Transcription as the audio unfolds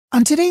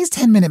On today's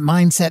 10-Minute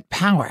Mindset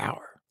Power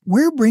Hour,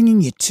 we're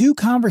bringing you two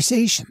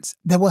conversations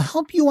that will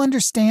help you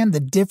understand the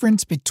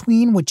difference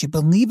between what you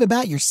believe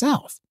about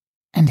yourself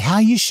and how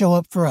you show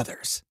up for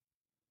others.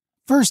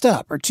 First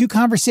up are two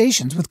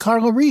conversations with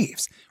Carla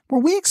Reeves, where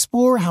we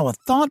explore how a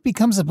thought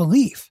becomes a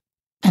belief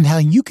and how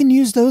you can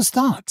use those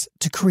thoughts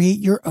to create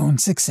your own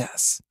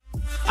success.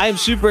 I am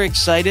super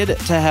excited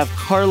to have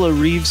Carla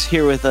Reeves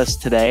here with us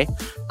today.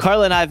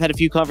 Carla and I have had a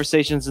few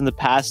conversations in the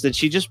past, and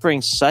she just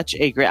brings such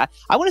a great,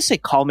 I want to say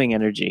calming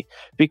energy,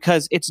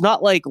 because it's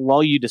not like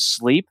lull you to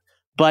sleep,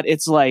 but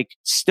it's like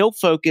still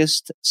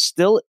focused,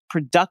 still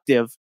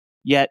productive,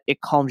 yet it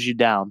calms you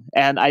down.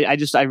 And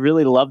I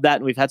really love that.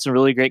 And we've had some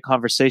really great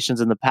conversations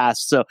in the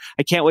past. So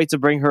I can't wait to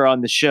bring her on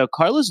the show.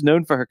 Carla's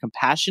known for her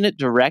compassionate,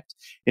 direct,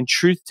 and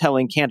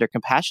truth-telling candor.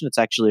 Compassionate's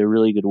actually a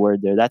really good word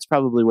there. That's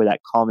probably where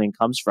that calming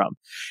comes from.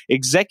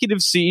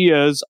 Executive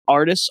CEOs,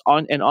 artists,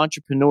 and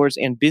entrepreneurs,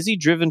 and busy,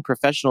 driven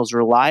professionals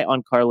rely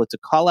on Carla to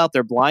call out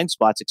their blind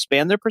spots,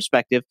 expand their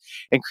perspective,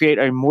 and create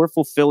a more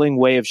fulfilling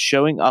way of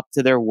showing up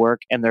to their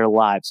work and their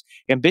lives.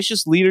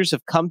 Ambitious leaders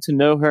have come to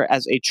know her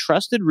as a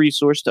trusted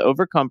resource to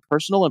overcome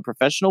personal and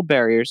professional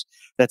barriers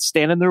that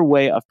stand in their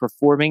way of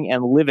performing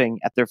and living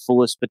at their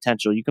fullest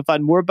potential. You can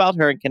find more about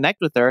her and connect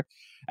with her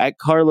at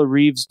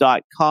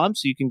carlareeves.com.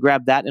 So you can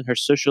grab that and her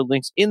social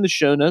links in the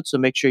show notes. So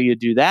make sure you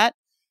do that.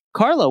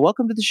 Carla,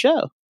 welcome to the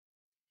show.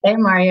 Hey,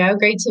 Mario.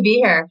 Great to be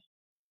here.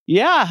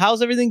 Yeah.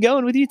 How's everything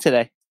going with you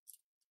today?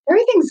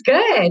 Everything's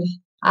good.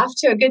 Off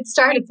to a good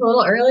start. It's a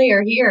little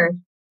earlier here.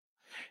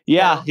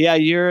 Yeah.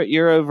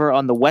 You're over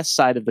on the west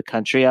side of the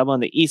country. I'm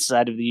on the east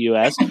side of the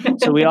U.S.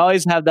 So we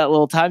always have that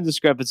little time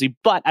discrepancy.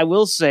 But I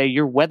will say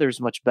your weather's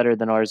much better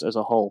than ours as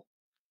a whole.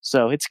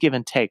 So it's give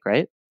and take,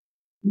 right?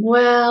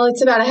 Well,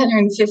 it's about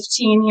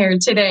 115 here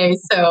today.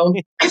 So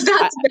if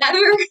that's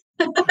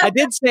better. I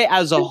did say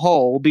as a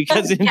whole,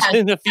 because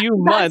in a few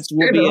months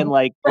we'll be in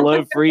like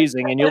below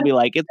freezing and you'll be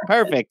like, it's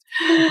perfect.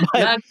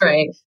 That's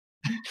right.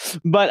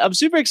 But I'm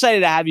super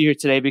excited to have you here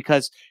today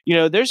because, you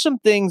know, there's some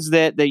things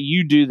that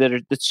you do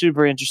that's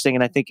super interesting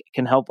and I think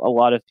can help a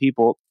lot of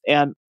people.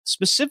 And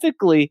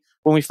specifically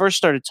when we first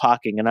started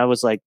talking and I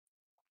was like,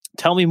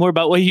 tell me more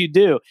about what you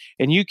do.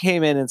 And you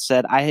came in and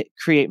said, I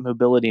create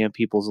mobility in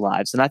people's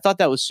lives. And I thought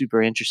that was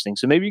super interesting.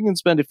 So maybe you can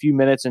spend a few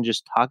minutes and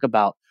just talk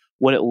about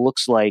what it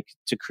looks like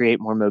to create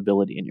more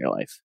mobility in your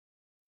life.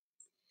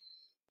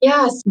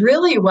 Yes,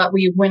 really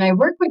when I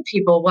work with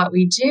people, what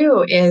we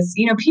do is,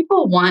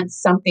 people want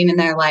something in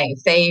their life.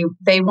 They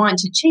want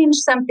to change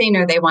something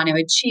or they want to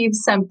achieve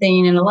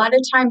something. And a lot of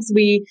times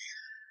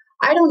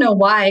I don't know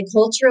why,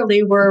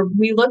 culturally,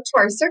 we look to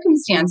our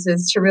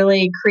circumstances to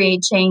really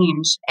create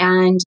change.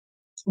 And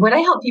what I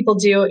help people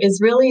do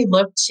is really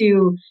look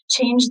to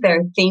change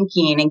their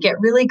thinking and get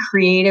really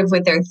creative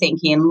with their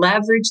thinking,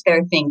 leverage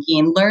their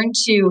thinking, learn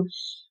to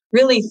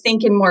really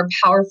think in more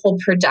powerful,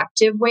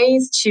 productive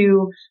ways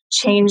to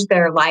change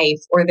their life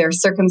or their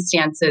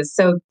circumstances.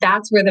 So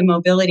that's where the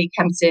mobility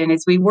comes in,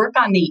 is we work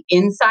on the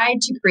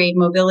inside to create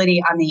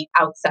mobility on the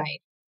outside.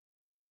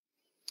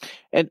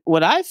 And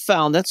what I've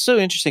found, that's so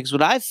interesting, because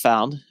what I've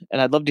found,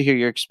 and I'd love to hear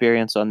your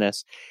experience on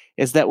this,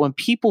 is that when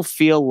people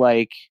feel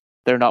like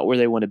they're not where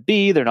they want to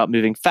be, they're not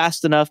moving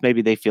fast enough,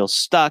 maybe they feel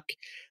stuck,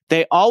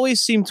 they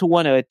always seem to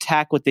want to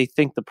attack what they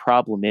think the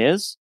problem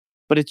is.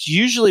 But it's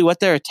usually what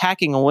they're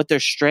attacking and what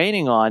they're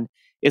straining on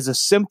is a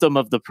symptom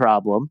of the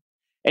problem.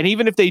 And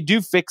even if they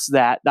do fix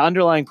that, the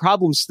underlying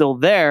problem's still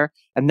there.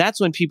 And that's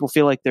when people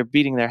feel like they're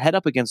beating their head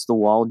up against the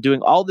wall and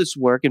doing all this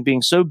work and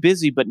being so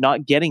busy, but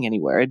not getting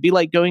anywhere. It'd be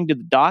like going to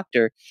the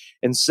doctor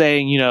and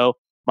saying,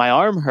 my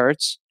arm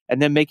hurts,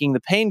 and then making the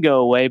pain go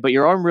away, but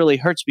your arm really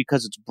hurts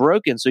because it's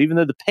broken. So even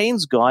though the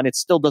pain's gone, it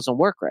still doesn't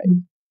work right.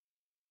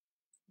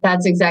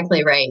 That's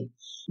exactly right.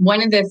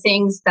 One of the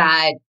things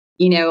that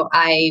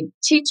I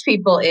teach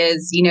people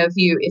is, if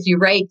you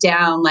write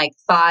down like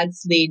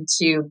thoughts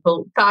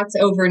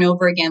over and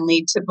over again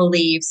lead to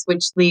beliefs,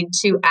 which lead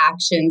to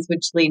actions,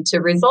 which lead to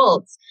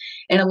results.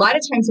 And a lot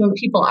of times when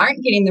people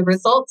aren't getting the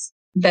results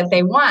that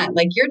they want,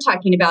 like you're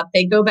talking about,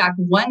 they go back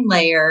one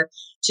layer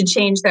to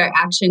change their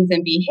actions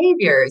and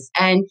behaviors,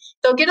 and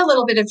they'll get a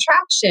little bit of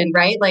traction,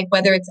 right? Like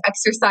whether it's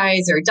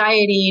exercise or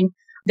dieting,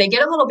 they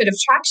get a little bit of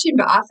traction,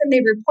 but often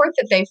they report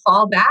that they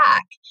fall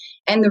back.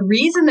 And the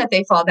reason that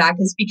they fall back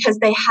is because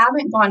they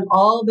haven't gone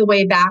all the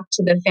way back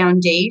to the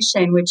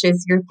foundation, which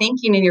is your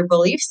thinking and your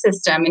belief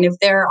system. And if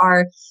there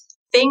are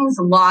things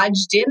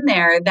lodged in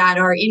there that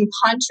are in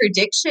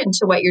contradiction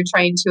to what you're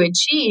trying to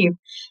achieve,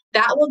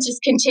 that will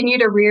just continue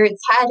to rear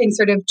its head and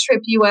sort of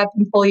trip you up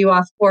and pull you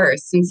off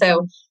course. And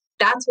so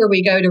that's where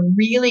we go to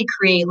really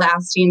create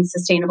lasting,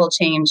 sustainable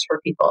change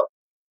for people.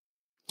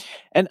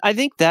 And I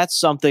think that's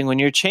something when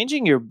you're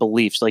changing your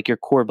beliefs, like your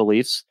core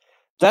beliefs,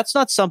 that's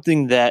not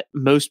something that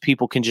most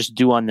people can just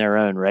do on their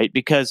own, right?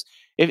 Because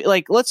if,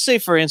 like, let's say,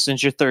 for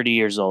instance, you're 30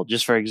 years old,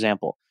 just for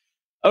example,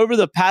 over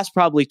the past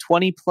probably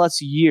 20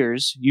 plus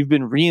years, you've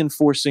been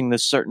reinforcing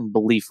this certain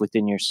belief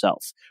within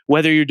yourself,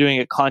 whether you're doing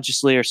it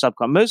consciously or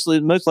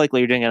subconsciously. Most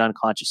likely you're doing it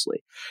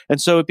unconsciously. And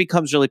so it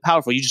becomes really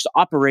powerful. You just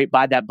operate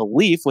by that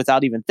belief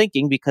without even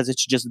thinking because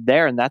it's just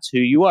there and that's who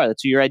you are.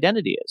 That's who your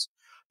identity is.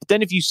 But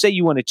then if you say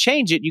you want to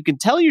change it, you can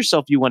tell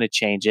yourself you want to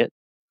change it.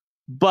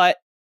 But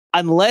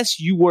unless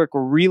you work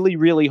really,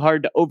 really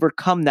hard to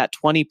overcome that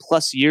 20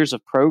 plus years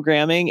of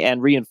programming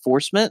and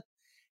reinforcement,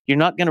 you're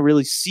not going to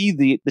really see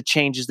the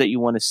changes that you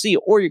want to see,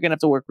 or you're going to have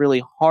to work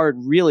really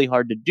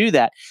hard to do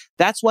that.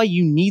 That's why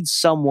you need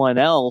someone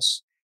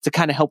else to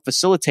kind of help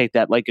facilitate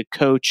that, like a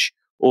coach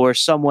or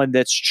someone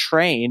that's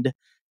trained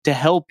to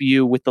help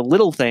you with the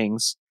little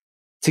things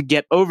to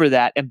get over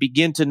that and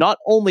begin to not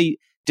only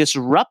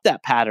disrupt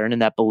that pattern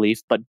and that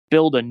belief, but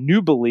build a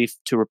new belief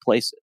to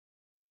replace it.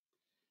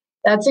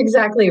 That's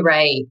exactly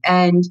right.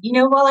 And,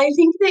 while I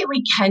think that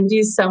we can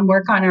do some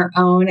work on our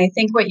own, I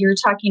think what you're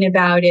talking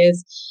about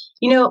is,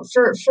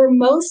 for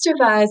most of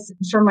us,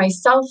 for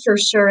myself for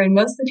sure, and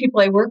most of the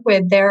people I work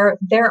with, there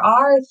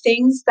are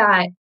things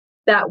that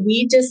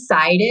we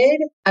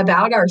decided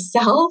about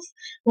ourselves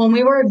when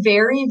we were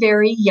very,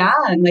 very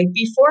young, like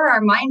before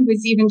our mind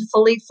was even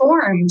fully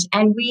formed.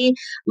 And we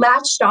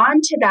latched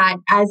on to that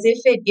as if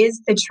it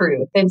is the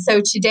truth. And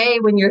so today,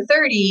 when you're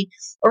 30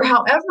 or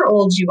however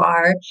old you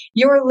are,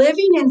 you're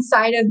living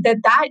inside of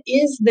that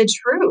is the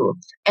truth.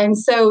 And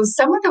so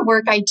some of the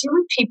work I do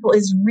with people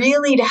is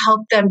really to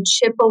help them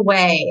chip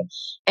away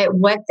at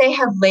what they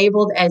have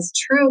labeled as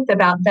truth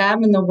about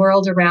them and the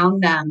world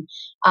around them.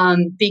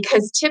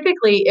 Because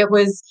typically it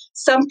was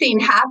something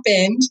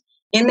happened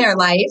in their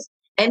life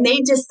and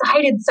they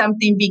decided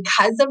something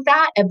because of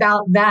that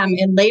about them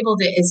and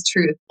labeled it as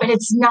truth, but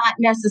it's not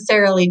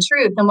necessarily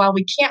truth. And while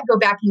we can't go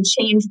back and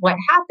change what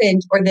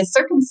happened or the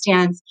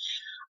circumstance,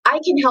 I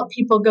can help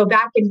people go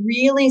back and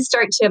really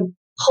start to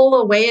pull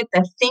away at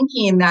the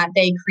thinking that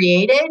they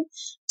created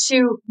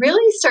to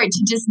really start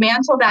to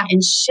dismantle that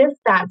and shift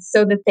that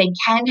so that they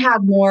can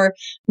have more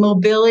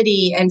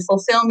mobility and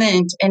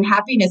fulfillment and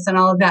happiness and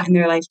all of that in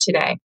their life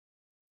today.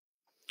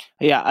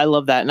 Yeah, I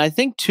love that. And I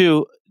think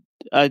too,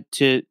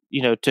 to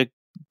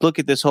look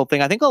at this whole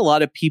thing, I think a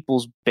lot of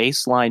people's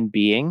baseline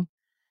being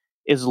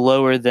is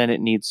lower than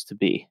it needs to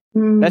be.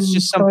 That's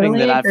just something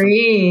totally that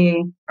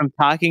agree. from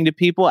talking to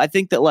people. I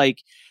think that like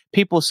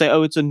people say,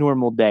 oh, it's a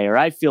normal day or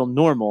I feel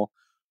normal.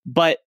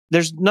 But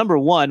there's number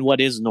one, what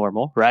is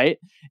normal, right?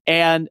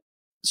 And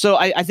so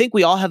I think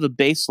we all have a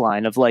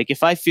baseline of like,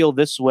 if I feel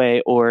this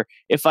way or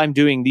if I'm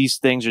doing these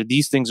things or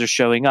these things are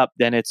showing up,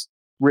 then it's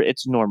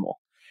normal.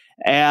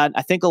 And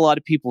I think a lot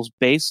of people's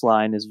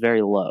baseline is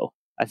very low.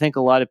 I think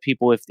a lot of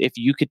people, if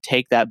you could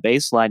take that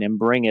baseline and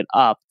bring it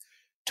up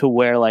to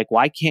where like,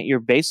 why can't your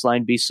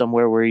baseline be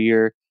somewhere where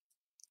you're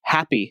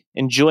happy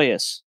and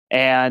joyous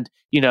and,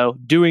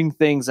 doing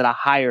things at a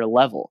higher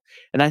level?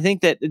 And I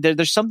think that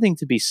there's something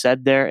to be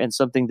said there and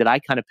something that I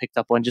kind of picked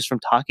up on just from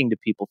talking to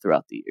people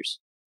throughout the years.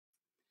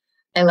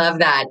 I love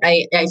that.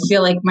 I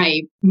feel like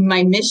my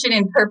mission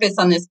and purpose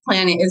on this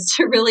planet is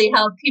to really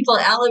help people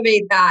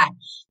elevate that,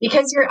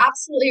 because you're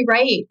absolutely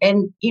right.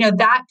 And,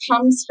 that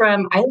comes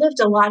from, I lived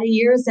a lot of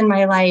years in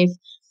my life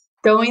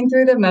going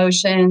through the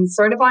motions,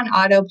 sort of on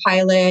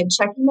autopilot,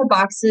 checking the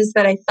boxes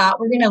that I thought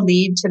were going to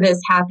lead to this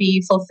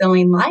happy,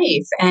 fulfilling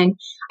life. And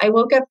I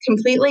woke up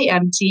completely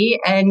empty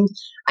and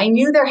I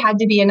knew there had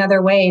to be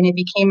another way. And it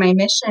became my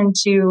mission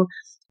to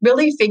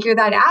really figure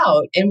that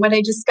out. And what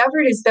I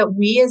discovered is that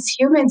we as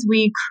humans,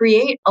 we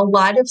create a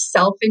lot of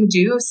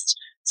self-induced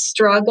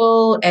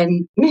struggle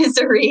and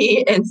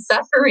misery and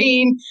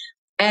suffering.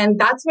 And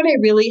that's what I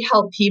really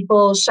help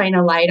people shine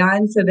a light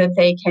on so that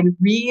they can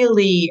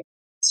really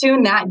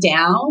tune that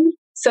down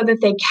so that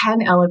they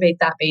can elevate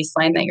that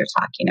baseline that you're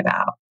talking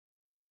about.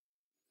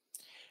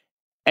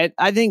 And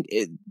I think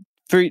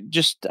for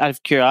just out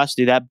of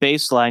curiosity, that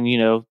baseline,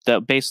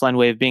 that baseline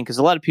way of being, because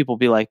a lot of people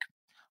be like,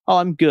 oh,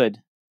 I'm good.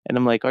 And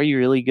I'm like, are you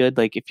really good?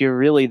 Like, if you're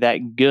really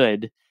that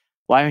good,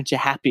 why aren't you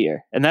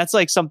happier? And that's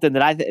like something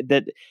that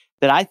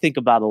I think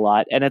about a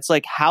lot. And it's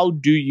like, how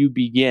do you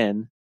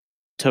begin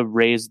to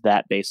raise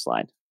that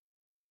baseline?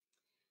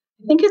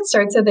 I think it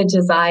starts with a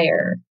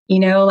desire,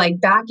 like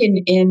back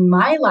in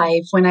my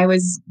life when I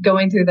was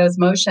going through those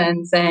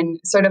motions and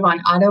sort of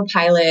on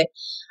autopilot,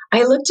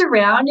 I looked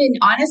around and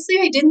honestly,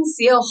 I didn't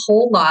see a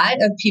whole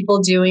lot of people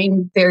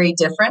doing very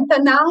different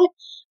than that.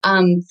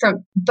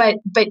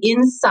 But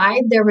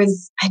inside there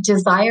was a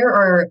desire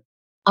or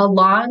a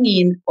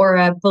longing or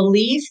a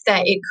belief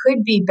that it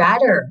could be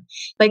better.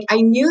 Like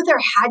I knew there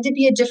had to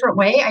be a different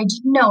way. I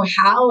didn't know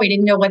how, I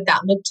didn't know what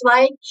that looked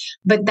like,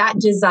 but that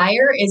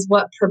desire is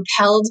what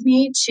propelled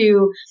me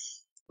to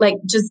like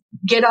just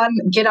get on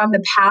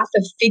the path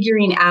of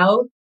figuring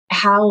out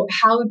how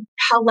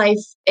life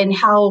and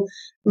how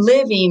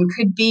living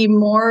could be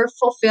more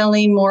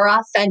fulfilling, more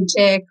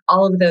authentic,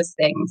 all of those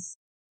things.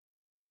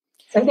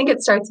 So I think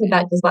it starts with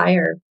that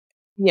desire.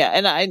 Yeah.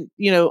 And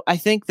I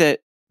think that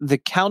the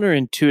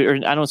counterintuitive, or I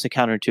don't want to say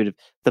counterintuitive,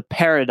 the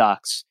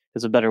paradox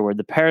is a better word.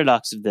 The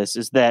paradox of this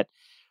is that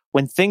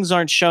when things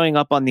aren't showing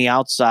up on the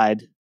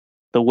outside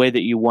the way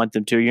that you want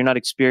them to. You're not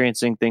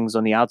experiencing things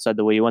on the outside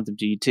the way you want them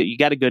to. You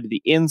got to go to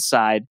the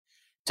inside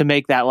to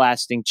make that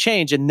lasting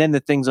change. And then the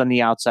things on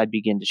the outside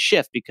begin to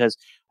shift, because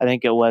I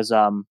think it was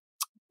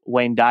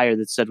Wayne Dyer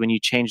that said, when you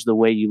change the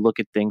way you look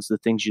at things, the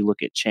things you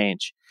look at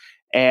change.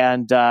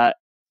 And I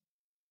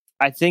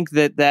think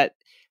that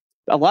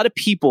a lot of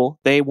people,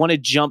 they want to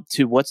jump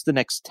to what's the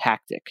next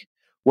tactic?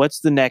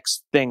 What's the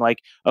next thing? Like,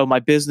 oh, my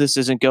business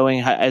isn't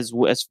going as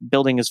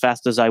building as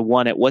fast as I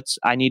want it.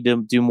 I need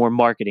to do more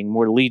marketing,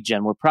 more lead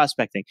gen, more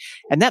prospecting.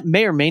 And that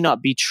may or may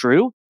not be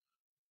true.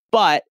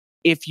 But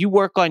if you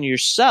work on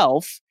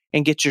yourself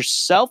and get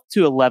yourself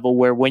to a level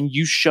where when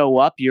you show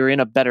up, you're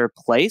in a better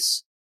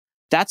place,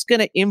 that's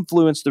going to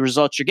influence the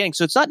results you're getting.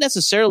 So it's not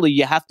necessarily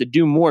you have to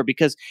do more,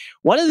 because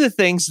one of the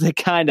things that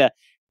kind of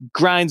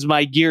grinds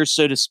my gears,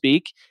 so to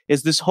speak,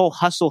 is this whole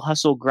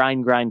hustle,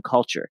 grind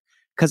culture.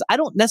 Because I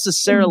don't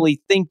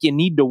necessarily think you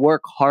need to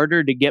work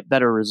harder to get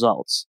better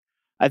results.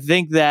 I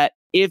think that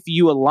if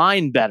you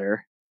align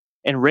better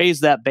and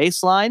raise that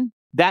baseline,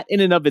 that in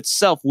and of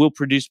itself will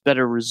produce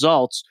better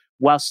results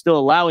while still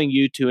allowing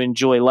you to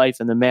enjoy life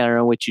in the manner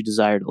in which you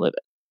desire to live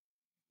it.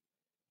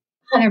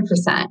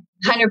 100%.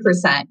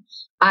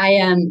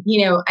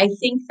 I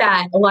think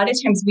that a lot of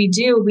times we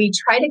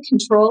try to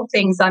control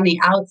things on the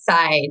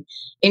outside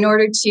in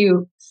order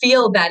to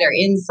feel better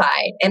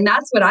inside. And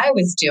that's what I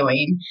was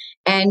doing.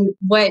 And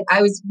what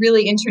I was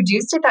really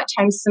introduced at that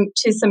time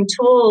to some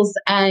tools,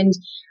 and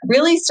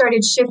really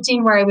started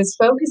shifting where I was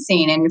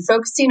focusing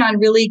on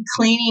really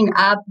cleaning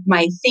up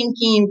my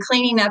thinking,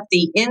 cleaning up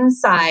the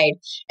inside.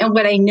 And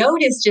what I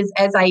noticed is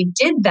as I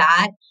did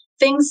that,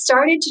 things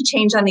started to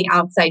change on the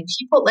outside.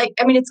 People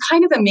it's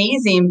kind of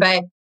amazing,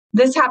 but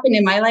this happened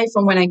in my life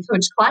when I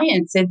coach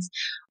clients. They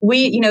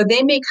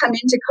may come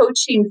into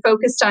coaching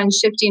focused on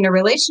shifting a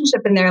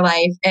relationship in their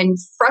life and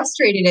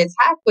frustrated as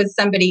heck with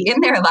somebody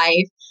in their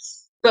life.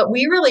 But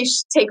we really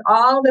take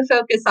all the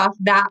focus off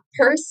that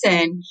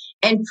person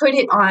and put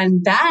it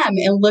on them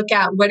and look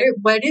at what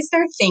is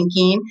their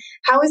thinking?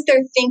 How is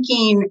their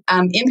thinking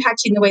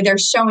impacting the way they're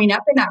showing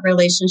up in that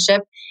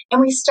relationship?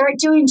 And we start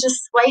doing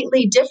just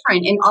slightly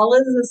different. And all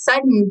of a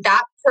sudden,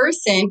 that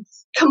person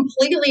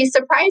completely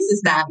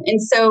surprises them.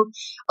 And so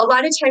a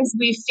lot of times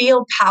we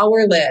feel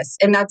powerless,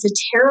 and that's a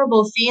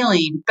terrible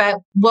feeling. But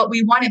what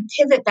we want to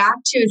pivot back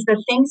to is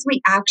the things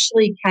we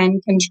actually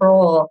can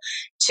control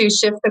to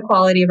shift the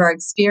quality of our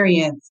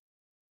experience.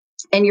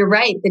 And you're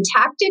right, the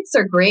tactics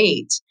are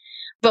great.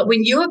 But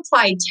when you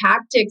apply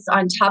tactics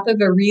on top of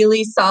a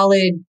really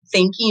solid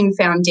thinking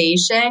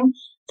foundation,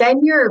 then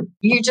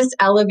you just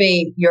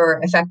elevate your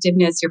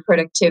effectiveness, your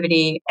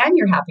productivity, and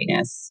your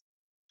happiness.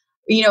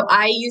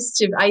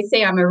 I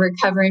say I'm a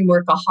recovering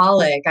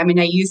workaholic.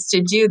 I used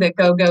to do the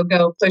go,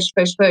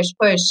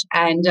 push,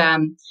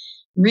 and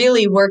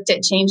really worked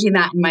at changing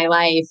that in my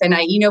life. And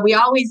we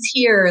always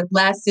hear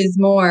less is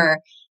more.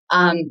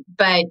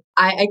 But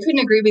I couldn't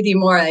agree with you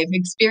more. I've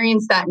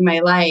experienced that in my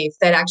life,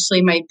 that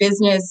actually my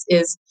business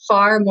is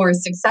far more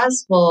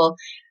successful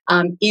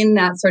in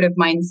that sort of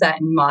mindset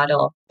and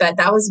model. But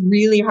that was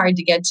really hard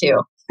to get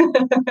to.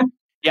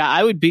 Yeah,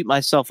 I would beat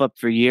myself up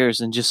for years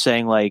and just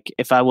saying, like,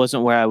 if I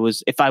wasn't where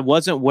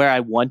I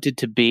wanted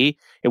to be,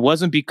 it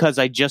wasn't because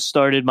I just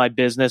started my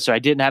business or I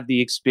didn't have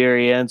the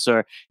experience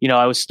or,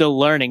 I was still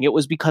learning. It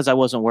was because I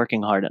wasn't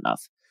working hard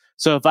enough.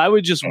 So if I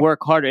would just work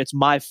harder, it's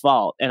my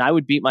fault. And I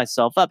would beat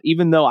myself up,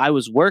 even though I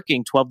was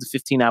working 12 to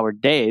 15 hour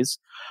days.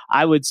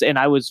 I would say, and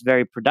I was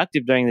very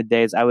productive during the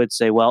days. I would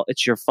say, well,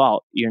 it's your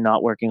fault. You're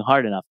not working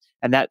hard enough.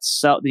 And that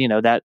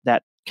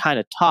kind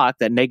of talk,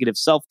 that negative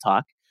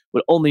self-talk,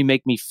 would only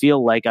make me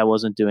feel like I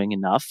wasn't doing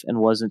enough and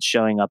wasn't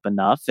showing up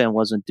enough and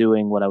wasn't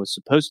doing what I was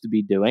supposed to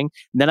be doing.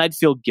 And then I'd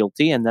feel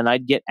guilty and then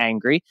I'd get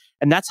angry.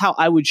 And that's how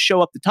I would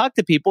show up to talk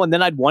to people. And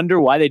then I'd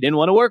wonder why they didn't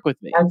want to work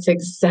with me. That's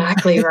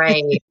exactly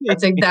right.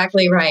 That's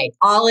exactly right.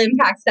 All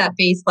impacts that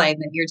baseline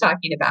that you're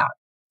talking about.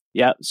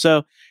 Yeah.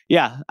 So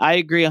yeah, I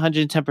agree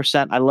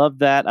 110%. I love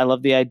that. I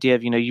love the idea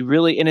of, you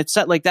really, and it's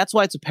like, that's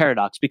why it's a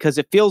paradox, because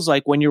it feels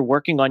like when you're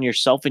working on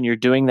yourself and you're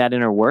doing that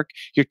inner work,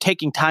 you're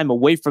taking time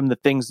away from the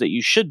things that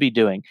you should be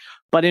doing.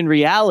 But in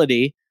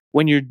reality,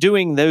 when you're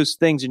doing those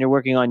things and you're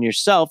working on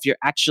yourself, you're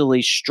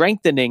actually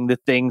strengthening the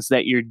things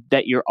that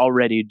you're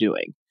already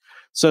doing.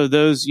 So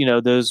those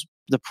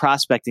the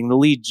prospecting, the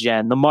lead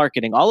gen, the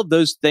marketing, all of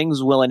those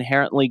things will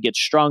inherently get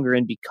stronger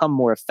and become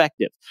more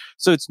effective.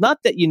 So it's not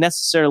that you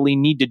necessarily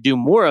need to do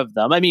more of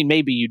them.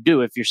 Maybe you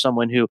do if you're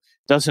someone who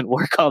doesn't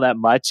work all that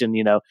much and,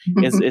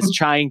 is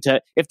trying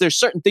to, if there's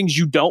certain things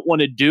you don't want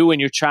to do and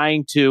you're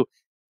trying to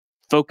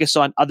focus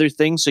on other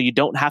things so you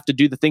don't have to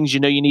do the things you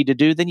need to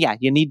do, then yeah,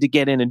 you need to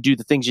get in and do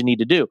the things you need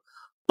to do.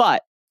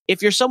 But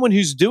if you're someone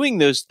who's doing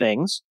those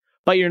things,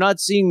 but you're not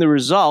seeing the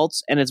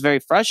results and it's very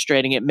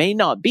frustrating, it may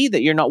not be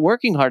that you're not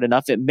working hard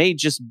enough. It may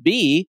just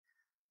be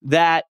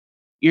that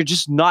you're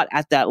just not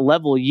at that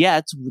level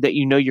yet that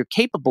you're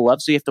capable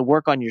of. So you have to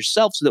work on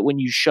yourself so that when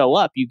you show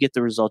up, you get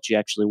the results you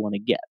actually want to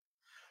get.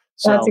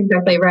 So, that's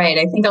exactly right.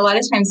 I think a lot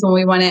of times when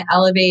we want to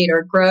elevate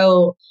or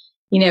grow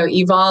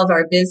evolve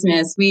our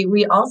business,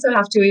 we also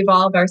have to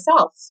evolve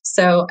ourselves.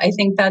 So I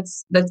think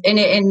that's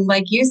and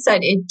like you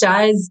said,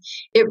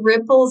 it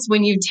ripples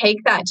when you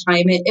take that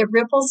time. It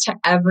ripples to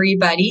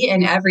everybody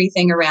and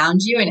everything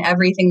around you and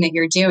everything that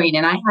you're doing.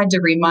 And I had to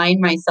remind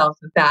myself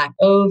of that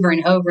over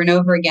and over and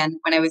over again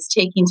when I was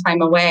taking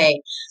time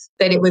away,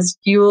 that it was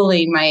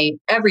fueling my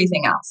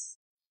everything else.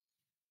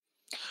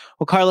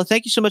 Well, Carla,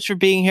 thank you so much for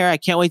being here. I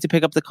can't wait to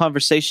pick up the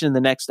conversation in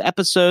the next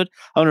episode.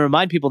 I want to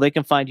remind people they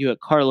can find you at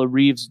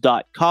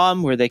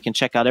carlareeves.com, where they can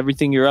check out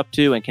everything you're up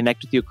to and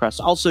connect with you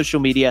across all social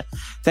media.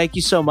 Thank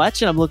you so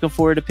much, and I'm looking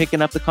forward to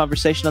picking up the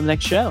conversation on the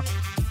next show.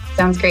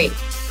 Sounds great.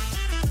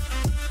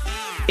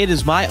 It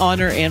is my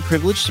honor and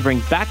privilege to bring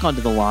back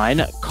onto the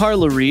line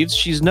Carla Reeves.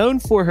 She's known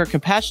for her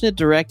compassionate,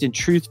 direct, and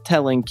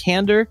truth-telling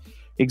candor.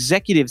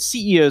 Executives,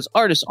 CEOs,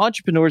 artists,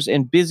 entrepreneurs,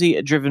 and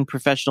busy-driven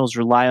professionals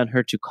rely on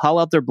her to call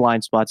out their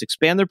blind spots,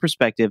 expand their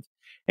perspective,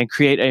 and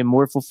create a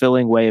more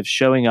fulfilling way of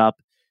showing up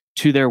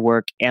to their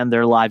work and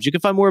their lives. You can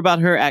find more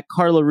about her at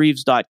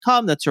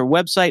carlareeves.com. That's her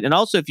website. And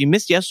also, if you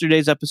missed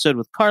yesterday's episode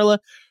with Carla,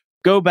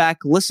 go back,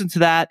 listen to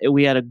that.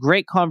 We had a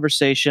great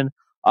conversation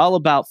all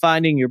about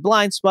finding your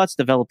blind spots,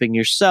 developing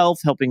yourself,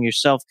 helping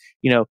yourself,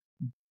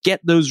 get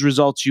those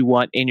results you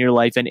want in your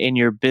life and in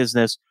your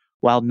business,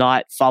 while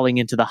not falling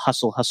into the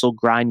hustle,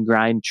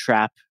 grind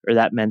trap or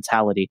that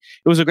mentality.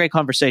 It was a great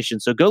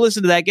conversation. So go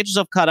listen to that. Get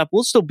yourself caught up.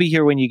 We'll still be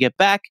here when you get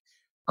back.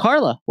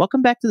 Carla,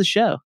 welcome back to the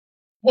show.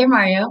 Hey,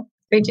 Mario.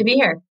 Great to be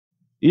here.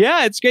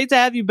 Yeah, it's great to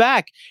have you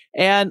back.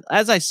 And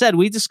as I said,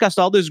 we discussed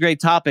all those great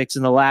topics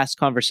in the last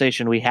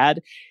conversation we had.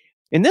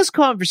 In this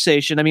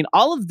conversation,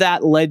 all of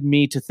that led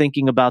me to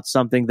thinking about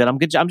something that I'm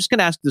just going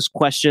to ask this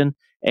question,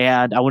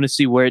 and I want to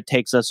see where it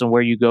takes us and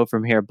where you go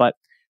from here. But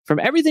from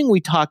everything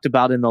we talked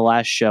about in the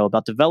last show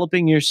about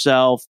developing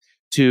yourself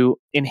to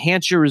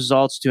enhance your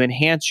results, to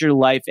enhance your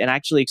life and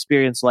actually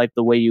experience life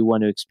the way you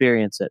want to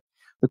experience it,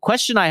 the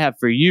question I have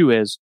for you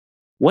is,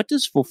 what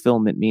does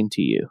fulfillment mean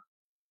to you?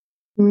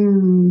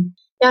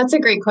 That's a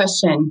great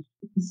question.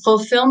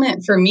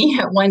 Fulfillment for me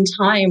at one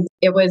time,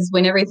 it was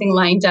when everything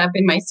lined up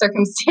in my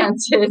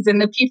circumstances and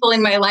the people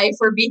in my life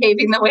were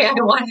behaving the way I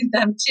wanted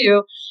them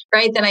to,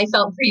 right? Then I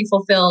felt pretty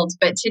fulfilled.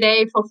 But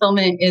today,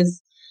 fulfillment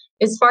is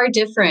far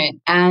different.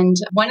 And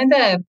one of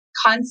the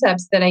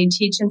concepts that I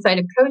teach inside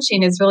of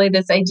coaching is really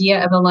this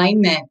idea of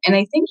alignment. And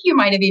I think you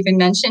might have even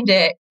mentioned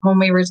it when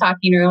we were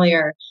talking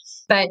earlier.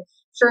 But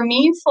for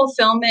me,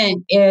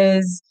 fulfillment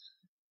is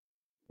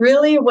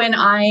really when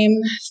I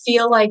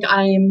feel like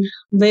I'm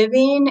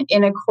living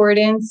in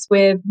accordance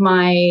with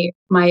my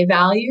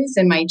values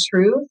and my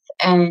truth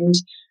and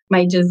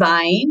my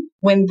design.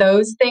 When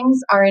those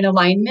things are in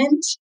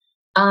alignment,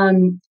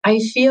 I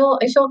feel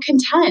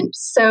content.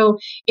 So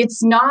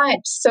it's not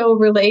so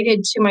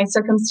related to my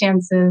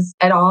circumstances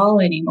at all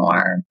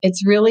anymore.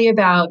 It's really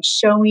about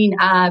showing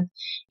up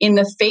in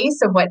the face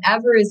of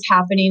whatever is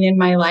happening in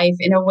my life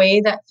in a way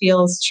that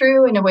feels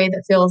true, in a way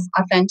that feels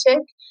authentic.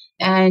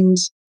 And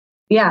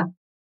yeah.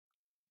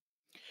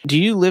 Do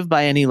you live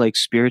by any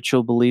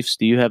spiritual beliefs?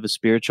 Do you have a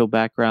spiritual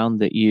background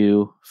that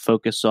you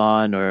focus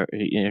on or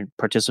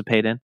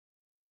participate in?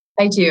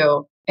 I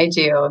do.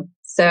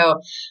 So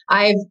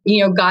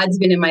God's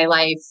been in my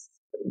life,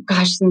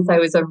 since I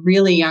was a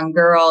really young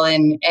girl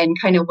and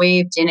kind of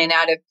waved in and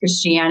out of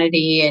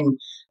Christianity and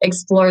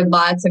explored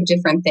lots of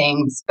different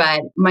things.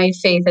 But my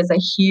faith is a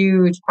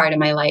huge part of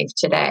my life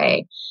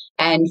today.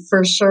 And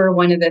for sure,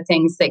 one of the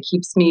things that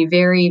keeps me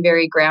very,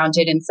 very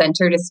grounded and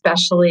centered,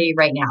 especially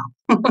right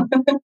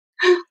now.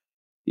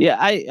 Yeah,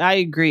 I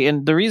agree.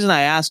 And the reason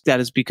I ask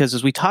that is because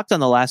as we talked on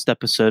the last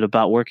episode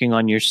about working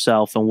on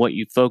yourself and what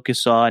you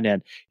focus on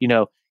and,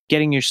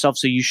 getting yourself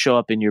so you show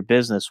up in your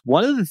business,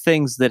 one of the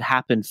things that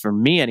happened for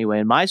me anyway,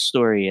 in my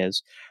story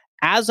is,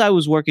 as I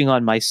was working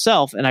on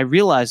myself and I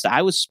realized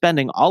I was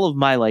spending all of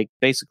my,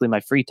 basically my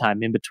free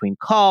time in between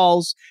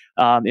calls,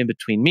 in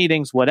between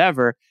meetings,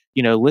 whatever,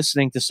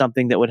 listening to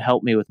something that would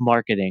help me with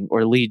marketing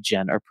or lead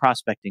gen or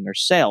prospecting or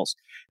sales.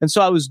 And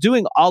so I was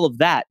doing all of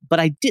that, but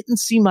I didn't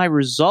see my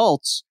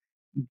results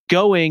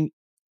growing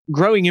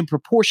in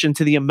proportion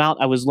to the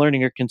amount I was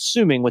learning or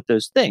consuming with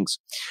those things.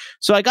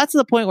 So I got to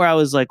the point where I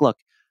was like, look,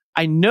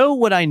 I know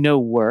what I know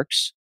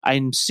works.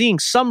 I'm seeing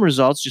some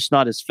results, just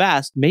not as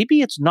fast.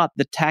 Maybe it's not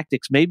the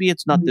tactics. Maybe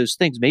it's not those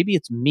things. Maybe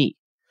it's me.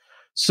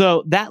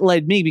 So that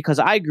led me, because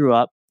I grew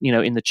up,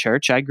 in the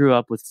church. I grew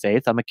up with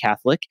faith. I'm a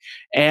Catholic.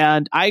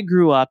 And I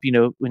grew up,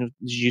 when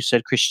you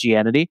said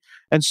Christianity.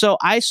 And so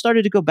I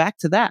started to go back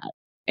to that.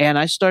 And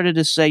I started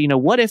to say,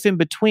 what if in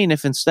between,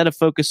 if instead of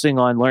focusing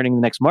on learning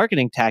the next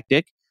marketing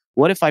tactic,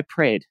 what if I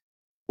prayed?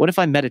 What if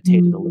I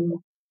meditated a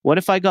little? What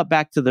if I got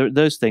back to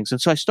those things? And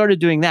so I started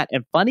doing that.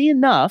 And funny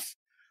enough,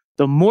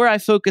 the more I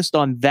focused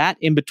on that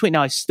in between,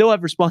 now I still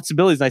have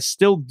responsibilities. I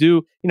still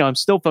do, I'm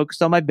still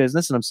focused on my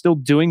business and I'm still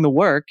doing the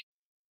work.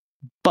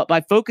 But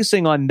by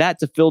focusing on that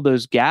to fill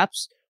those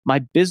gaps, my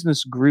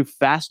business grew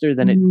faster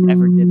than it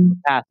ever did in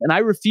the past. And I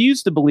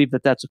refuse to believe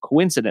that that's a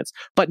coincidence.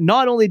 But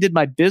not only did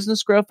my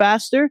business grow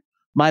faster,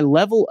 my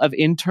level of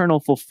internal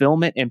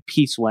fulfillment and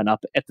peace went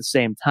up at the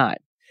same time.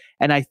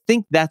 And I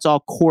think that's all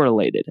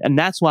correlated. And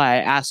that's why I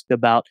asked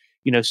about,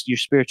 your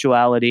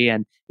spirituality.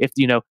 And if,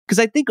 because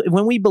I think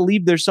when we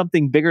believe there's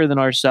something bigger than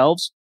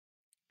ourselves,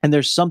 and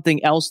there's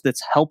something else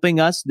that's helping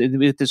us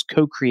with this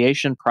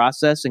co-creation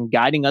process and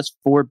guiding us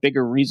for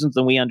bigger reasons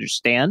than we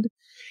understand,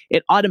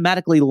 it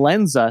automatically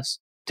lends us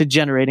to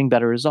generating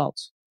better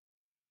results.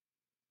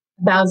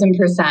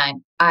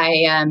 1,000%.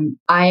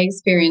 I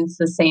experienced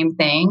the same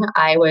thing.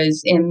 I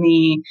was in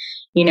the,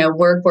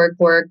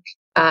 work,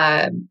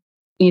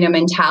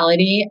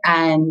 mentality,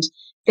 and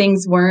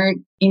things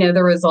weren't,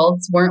 the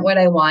results weren't what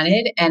I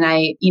wanted. And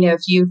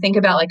if you think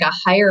about like a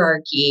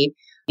hierarchy,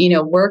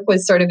 work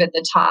was sort of at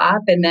the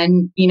top, and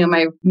then,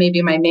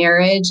 maybe my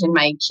marriage and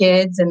my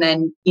kids, and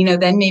then,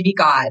 then maybe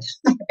God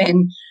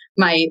and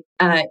my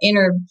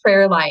inner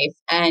prayer life.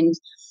 And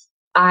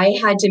I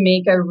had to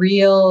make a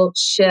real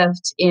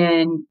shift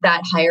in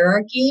that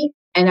hierarchy.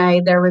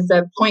 And there was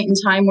a point in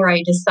time where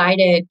I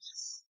decided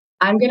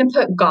I'm going to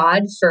put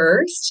God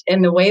first.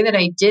 And the way that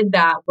I did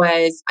that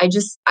was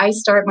I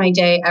start my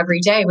day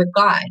every day with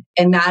God.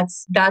 And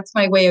that's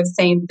my way of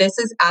saying this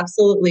is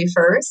absolutely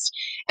first.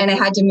 And I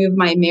had to move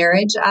my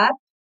marriage up,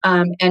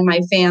 and my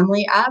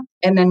family up,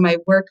 and then my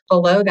work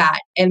below that.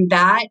 And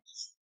that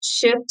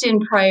shift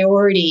in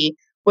priority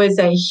was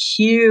a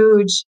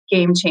huge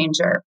game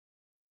changer.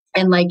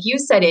 And like you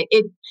said,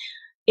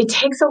 it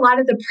takes a lot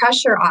of the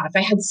pressure off.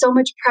 I had so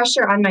much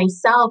pressure on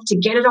myself to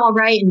get it all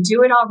right and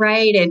do it all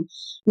right and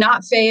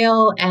not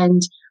fail.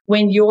 And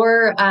when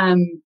you're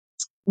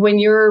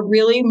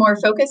really more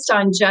focused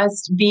on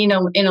just being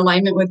in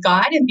alignment with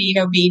God and being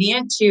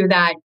obedient to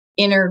that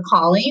inner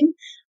calling,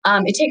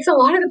 it takes a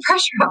lot of the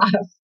pressure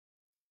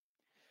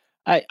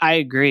off. I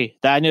agree.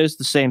 I noticed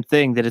the same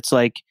thing, that it's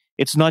like,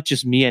 it's not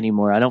just me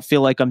anymore. I don't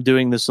feel like I'm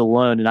doing this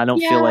alone, and I don't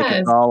feel like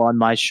it's all on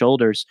my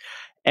shoulders.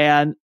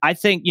 And I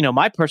think,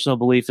 my personal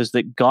belief is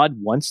that God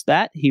wants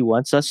that. He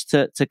wants us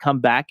to come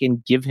back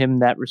and give him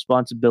that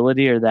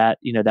responsibility, or that,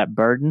 that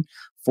burden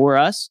for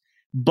us.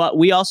 But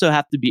we also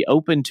have to be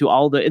open to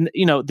and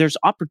there's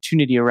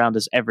opportunity around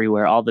us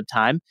everywhere all the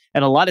time.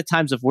 And a lot of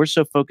times, if we're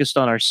so focused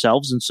on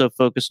ourselves and so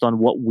focused on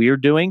what we're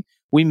doing,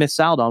 we miss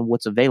out on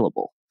what's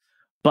available.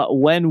 But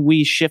when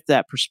we shift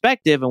that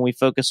perspective and we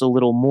focus a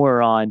little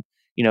more on,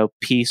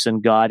 peace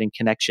and God and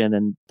connection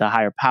and the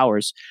higher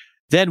powers,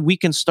 then we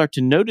can start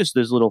to notice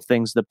those little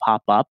things that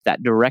pop up,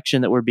 that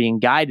direction that we're being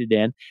guided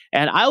in.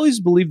 And I always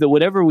believe that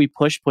whatever we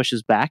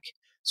pushes back.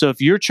 So if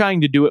you're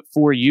trying to do it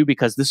for you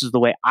because this is the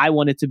way I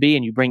want it to be,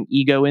 and you bring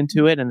ego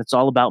into it and it's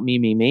all about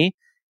me,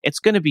 it's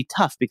going to be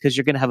tough because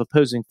you're going to have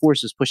opposing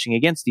forces pushing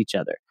against each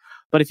other.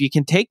 But if you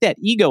can take that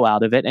ego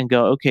out of it and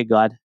go, okay,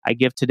 God, I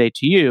give today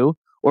to you,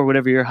 or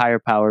whatever your higher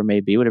power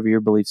may be, whatever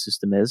your belief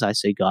system is, I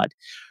say God.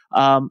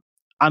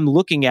 I'm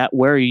looking at,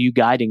 where are you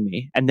guiding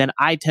me? And then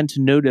I tend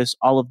to notice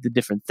all of the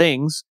different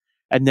things.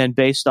 And then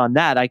based on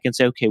that, I can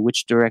say, okay, what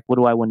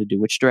do I want to do?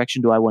 Which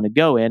direction do I want to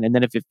go in? And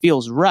then if it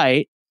feels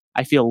right,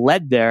 I feel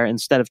led there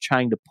instead of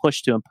trying to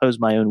push to impose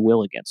my own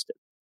will against it.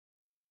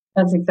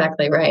 That's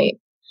exactly right.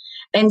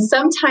 And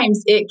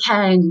sometimes it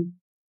can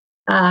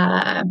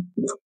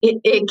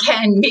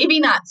maybe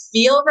not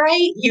feel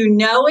right.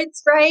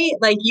 It's right.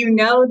 Like,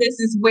 this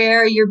is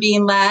where you're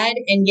being led,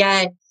 and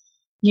yet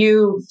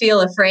you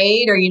feel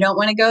afraid or you don't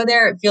want to go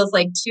there. It feels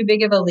like too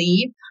big of a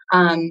leap.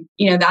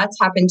 That's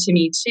happened to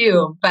me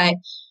too. But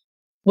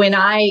when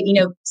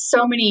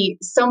so many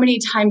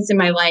times in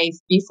my life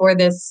before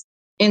this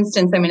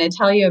instance I'm going to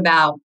tell you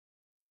about,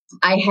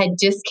 I had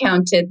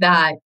discounted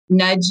that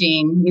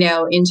nudging,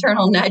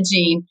 internal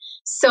nudging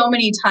so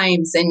many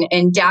times,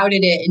 and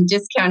doubted it and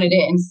discounted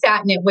it and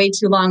sat in it way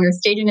too long, or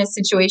stayed in a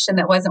situation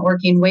that wasn't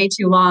working way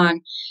too long.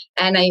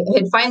 And I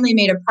had finally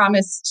made a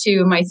promise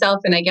to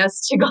myself, and I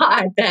guess to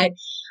God, that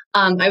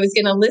I was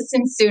going to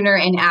listen sooner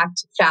and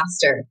act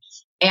faster.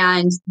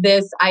 And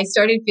I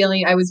started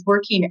feeling, I was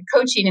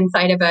coaching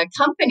inside of a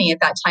company at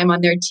that time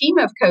on their team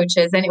of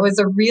coaches, and it was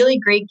a really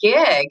great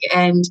gig.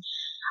 And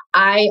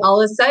not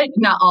all of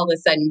a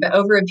sudden, but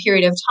over a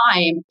period of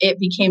time, it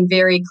became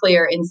very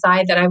clear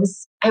inside that I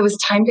was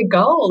time to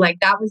go. Like,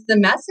 that was the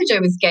message I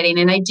was getting,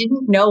 and I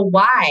didn't know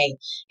why.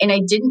 And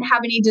I didn't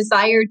have any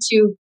desire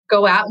to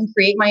go out and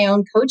create my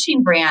own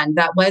coaching brand.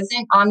 That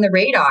wasn't on the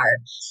radar.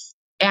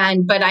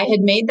 But I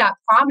had made that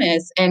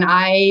promise, and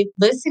I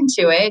listened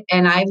to it,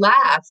 and I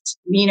left,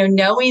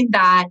 knowing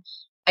that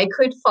I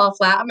could fall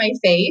flat on my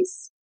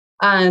face.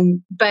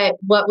 But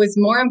what was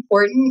more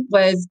important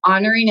was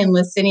honoring and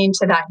listening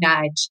to that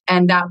nudge.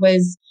 And that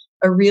was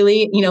a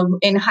really,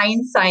 in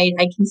hindsight,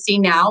 I can see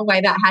now why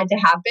that had to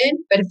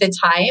happen. But at the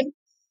time,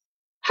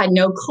 had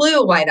no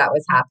clue why that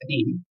was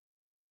happening.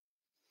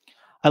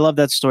 I love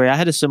that story. I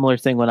had a similar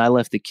thing when I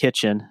left the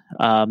kitchen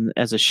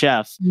as a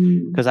chef,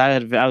 because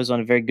I was on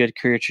a very good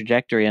career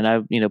trajectory, and I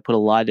put a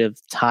lot of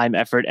time,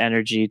 effort,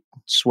 energy,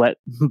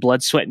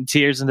 blood, sweat, and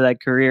tears into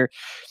that career.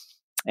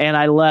 And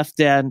I left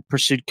and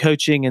pursued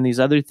coaching and these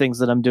other things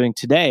that I'm doing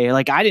today.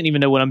 Like, I didn't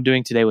even know what I'm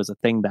doing today was a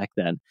thing back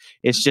then.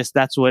 It's just,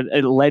 that's what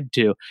it led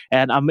to.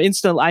 And I'm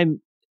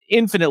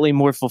infinitely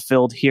more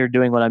fulfilled here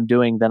doing what I'm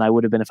doing than I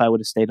would have been if I would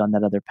have stayed on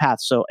that other path.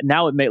 So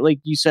now like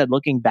you said,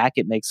 looking back,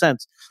 it makes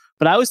sense.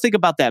 But I always think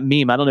about that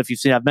meme. I don't know if you've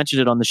seen it. I've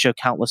mentioned it on the show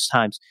countless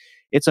times.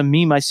 It's a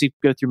meme I see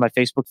go through my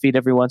Facebook feed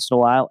every once in a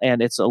while.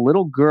 And it's a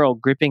little girl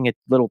gripping a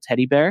little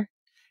teddy bear.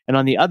 And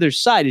on the other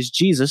side is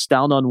Jesus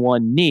down on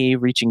one knee,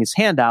 reaching his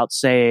hand out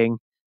saying,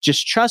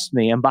 just trust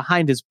me. And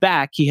behind his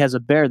back, he has a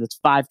bear that's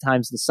 5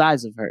 times the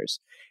size of hers.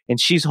 And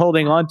she's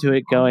holding on to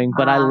it going,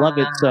 but I love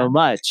it so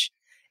much.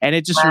 And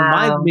it just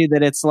reminds me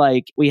that it's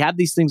like we have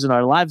these things in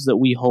our lives that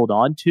we hold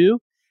on to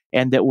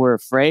and that we're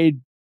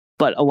afraid.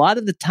 But a lot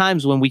of the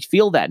times when we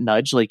feel that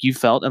nudge, like you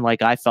felt and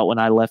like I felt when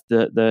I left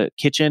the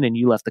kitchen and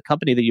you left the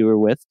company that you were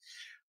with,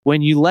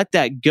 when you let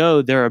that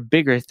go, there are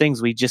bigger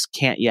things we just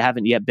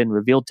haven't yet been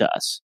revealed to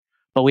us.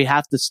 But we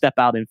have to step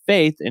out in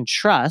faith and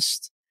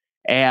trust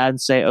and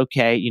say,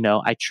 okay,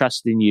 I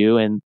trust in you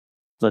and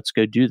let's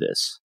go do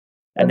this.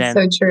 And That's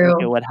then so true.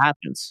 Look at what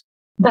happens.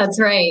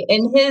 That's right.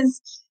 And his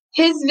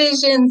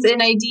visions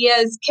and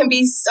ideas can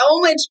be so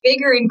much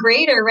bigger and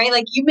greater, right?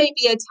 Like you may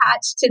be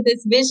attached to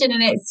this vision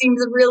and it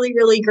seems really,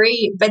 really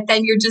great, but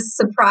then you're just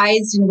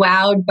surprised and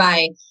wowed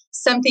by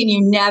something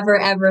you never,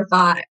 ever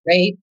thought,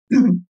 right?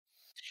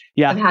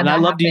 Yeah. And I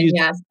love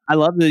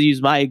to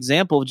use my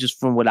example just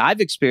from what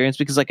I've experienced,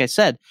 because like I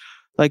said,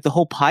 like the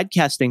whole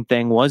podcasting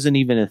thing wasn't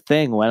even a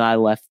thing when I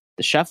left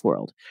the chef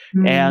world.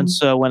 Mm. And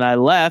so when I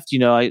left,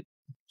 I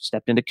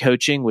stepped into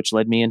coaching, which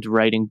led me into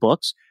writing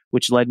books,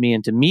 which led me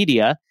into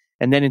media.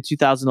 And then in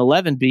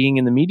 2011, being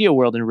in the media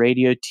world in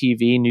radio,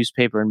 TV,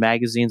 newspaper, and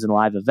magazines and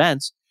live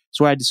events, is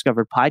where I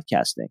discovered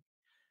podcasting.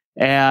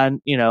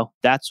 And,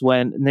 that's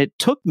when, and it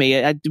took me,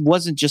 it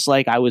wasn't just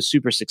like I was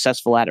super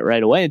successful at it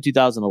right away in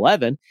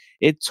 2011.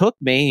 It took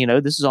me,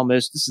 this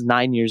is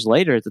 9 years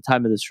later at the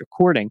time of this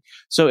recording.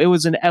 So it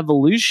was an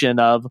evolution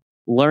of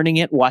learning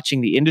it,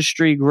 watching the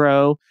industry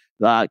grow,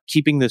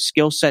 keeping the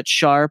skill set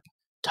sharp,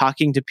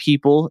 talking to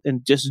people,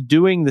 and just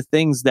doing the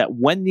things that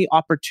when the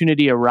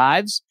opportunity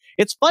arrives,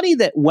 it's funny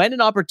that when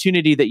an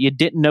opportunity that you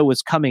didn't know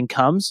was coming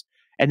comes,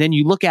 and then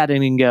you look at it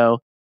and go,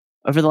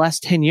 over the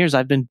last 10 years,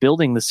 I've been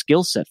building the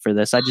skill set for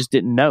this. I just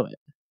didn't know it.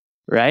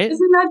 Right?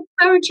 Isn't that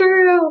so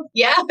true?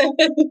 Yes.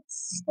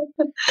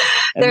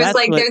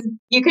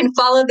 You can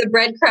follow the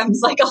breadcrumbs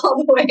like all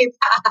the way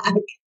back.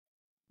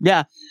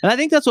 Yeah. And I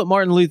think that's what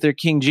Martin Luther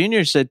King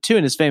Jr. said too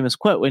in his famous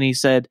quote when he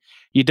said,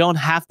 you don't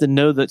have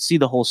to see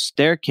the whole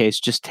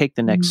staircase, just take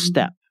the next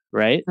step.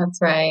 Right? That's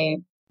right.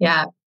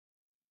 Yeah.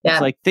 Yeah.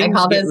 It's like I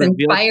call those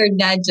inspired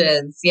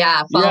nudges.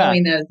 Yeah.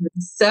 Following those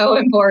is so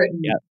important.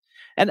 Yeah.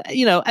 And,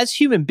 as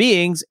human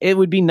beings, it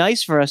would be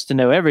nice for us to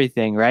know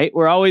everything, right?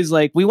 We're always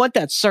like, we want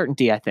that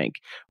certainty, I think.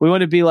 We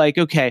want to be like,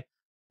 okay,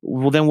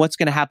 well, then what's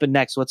going to happen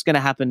next? What's going to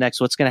happen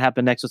next? What's going to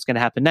happen next? What's going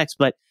to happen next?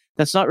 But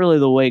that's not really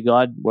the way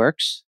God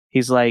works.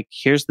 He's like,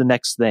 here's the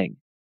next thing.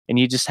 And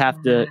you just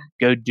have to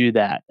go do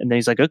that. And then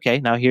he's like, okay,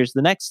 now here's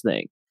the next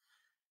thing.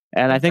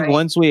 And I think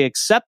once we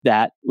accept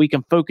that, we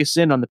can focus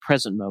in on the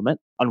present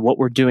moment, on what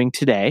we're doing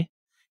today,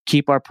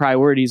 keep our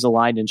priorities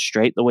aligned and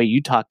straight the way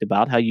you talked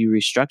about, how you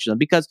restructure them.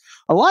 Because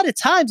a lot of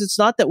times it's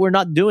not that we're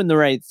not doing the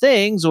right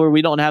things or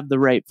we don't have the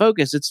right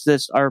focus. It's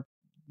just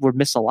we're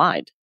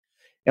misaligned.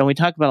 And when we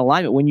talk about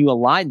alignment, when you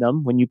align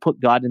them, when you put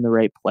God in the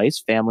right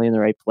place, family in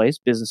the right place,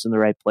 business in the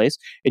right place,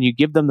 and you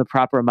give them the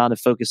proper amount of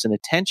focus and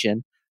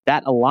attention,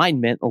 that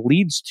alignment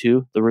leads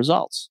to the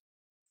results.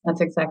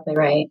 That's exactly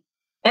right.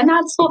 And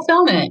that's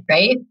fulfillment,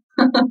 right?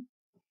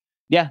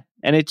 Yeah.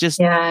 And it just...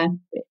 Yeah.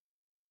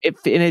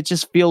 It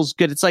just feels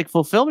good. It's like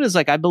fulfillment is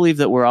like, I believe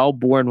that we're all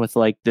born with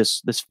like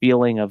this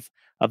feeling of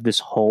this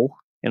hole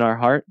in our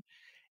heart.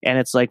 And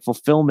it's like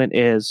fulfillment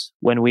is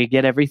when we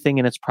get everything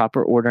in its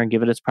proper order and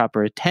give it its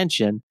proper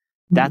attention,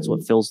 that's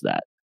what fills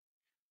that.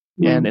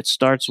 And it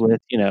starts with,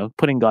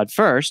 putting God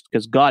first,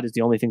 because God is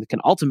the only thing that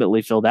can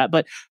ultimately fill that.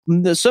 But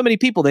there's so many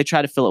people, they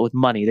try to fill it with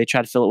money. They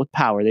try to fill it with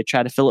power. They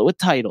try to fill it with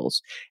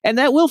titles. And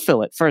that will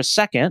fill it for a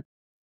second.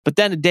 But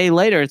then a day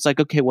later, it's like,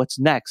 okay, what's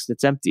next?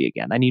 It's empty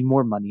again. I need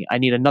more money. I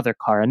need another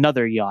car,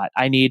 another yacht.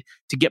 I need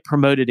to get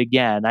promoted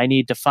again. I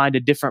need to find a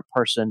different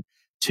person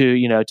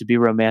to be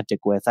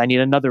romantic with. I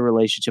need another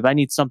relationship. I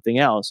need something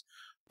else.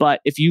 But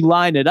if you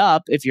line it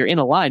up, if you're in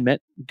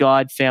alignment,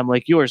 God, family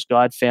like yours,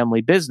 God,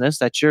 family, business,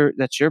 that's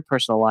your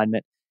personal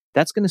alignment.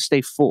 That's going to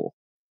stay full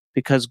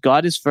because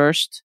God is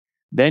first.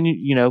 Then,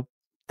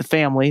 the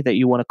family that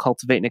you want to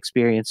cultivate and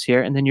experience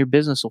here. And then your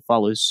business will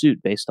follow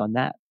suit based on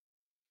that.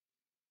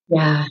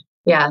 Yeah.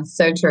 Yeah.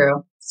 So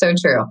true. So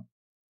true.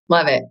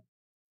 Love it.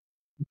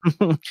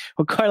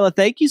 Well, Carla,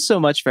 thank you so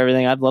much for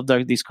everything. I've loved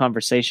these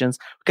conversations.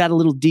 We got a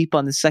little deep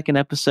on the second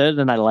episode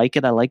and I like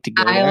it. I like to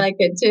go there. I like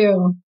it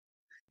too.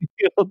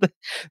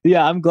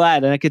 Yeah, I'm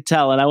glad. And I could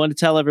tell. And I want to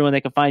tell everyone they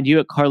can find you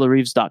at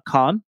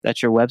carlareeves.com.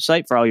 That's your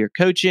website for all your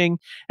coaching,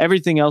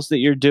 everything else that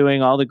you're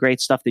doing, all the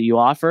great stuff that you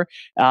offer.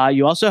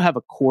 You also have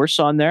a course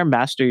on there,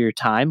 Master Your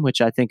Time,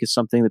 which I think is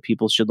something that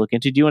people should look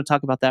into. Do you want to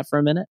talk about that for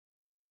a minute?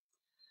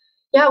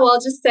 Yeah, well,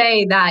 I'll just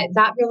say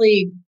that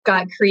really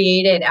got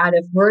created out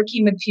of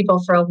working with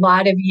people for a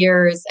lot of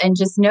years and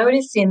just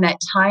noticing that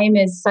time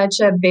is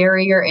such a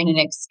barrier and an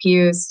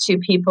excuse to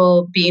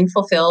people being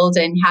fulfilled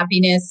and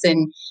happiness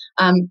and,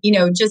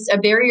 just a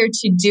barrier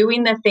to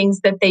doing the things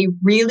that they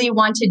really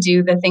want to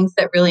do, the things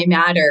that really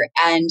matter.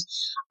 And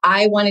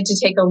I wanted to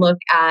take a look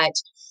at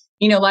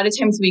a lot of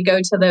times we go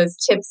to those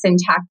tips and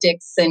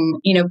tactics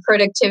and,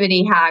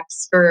 productivity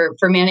hacks for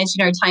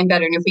managing our time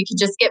better. And if we could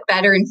just get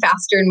better and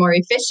faster and more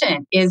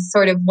efficient is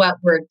sort of what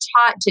we're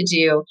taught to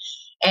do.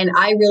 And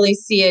I really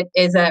see it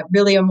as a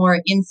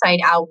more inside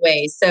out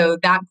way. So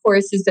that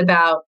course is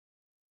about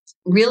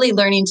really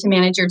learning to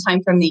manage your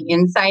time from the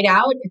inside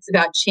out. It's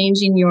about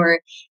changing your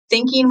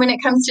thinking when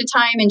it comes to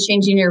time and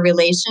changing your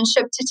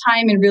relationship to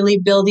time and really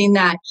building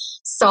that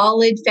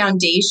solid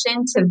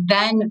foundation to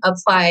then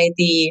apply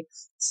the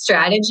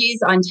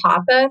strategies on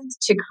top of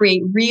to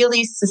create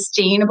really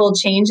sustainable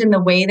change in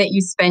the way that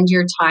you spend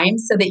your time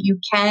so that you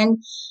can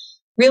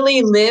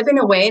really live in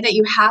a way that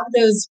you have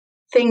those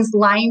things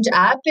lined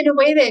up in a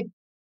way that,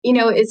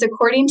 is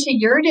according to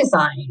your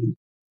design.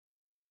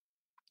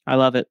 I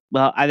love it.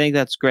 Well, I think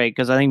that's great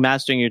because I think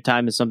mastering your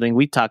time is something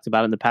we talked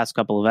about in the past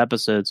couple of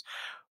episodes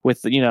with,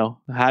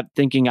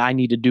 thinking I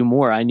need to do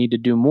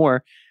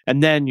more.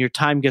 And then your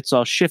time gets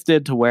all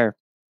shifted to where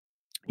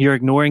you're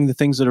ignoring the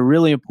things that are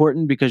really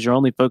important because you're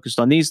only focused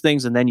on these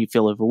things. And then you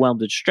feel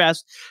overwhelmed and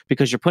stressed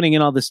because you're putting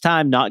in all this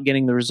time, not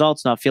getting the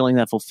results, not feeling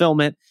that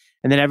fulfillment.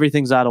 And then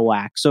everything's out of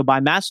whack. So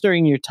by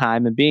mastering your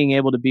time and being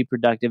able to be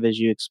productive, as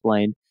you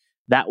explained,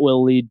 that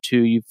will lead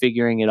to you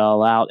figuring it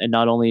all out and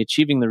not only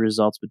achieving the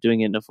results, but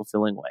doing it in a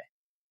fulfilling way.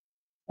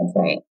 That's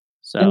right.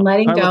 So, and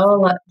letting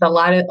go a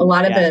lot of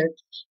the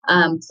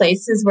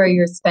places where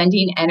you're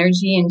spending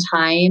energy and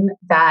time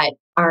that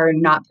are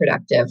not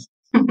productive.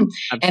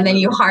 And then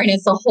you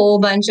harness a whole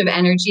bunch of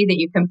energy that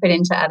you can put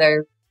into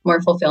other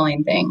more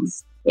fulfilling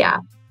things. Yeah.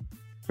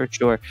 For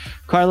sure.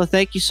 Carla,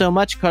 thank you so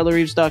much.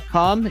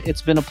 CarlaReeves.com.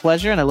 It's been a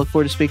pleasure, and I look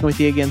forward to speaking with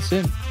you again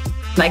soon.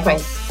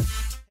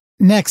 Likewise.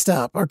 Next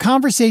up are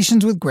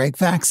conversations with Greg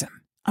Faxon,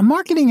 a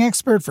marketing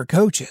expert for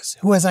coaches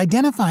who has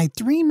identified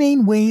 3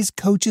 main ways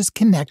coaches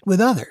connect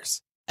with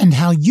others, and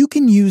how you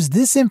can use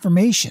this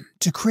information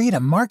to create a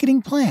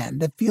marketing plan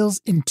that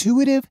feels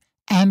intuitive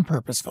and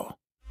purposeful.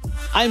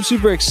 I'm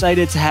super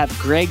excited to have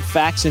Greg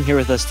Faxon here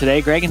with us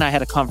today. Greg and I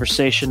had a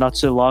conversation not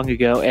so long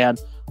ago, and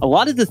a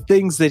lot of the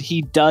things that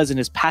he does and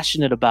is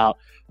passionate about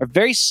are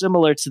very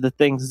similar to the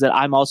things that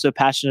I'm also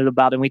passionate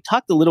about. And we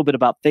talked a little bit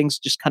about things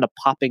just kind of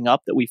popping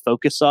up that we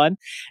focus on.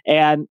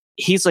 And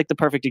he's like the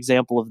perfect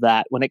example of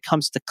that. When it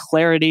comes to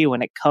clarity,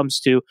 when it comes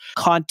to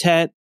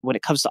content, when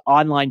it comes to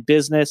online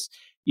business,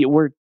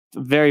 we're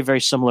very, very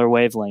similar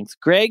wavelength.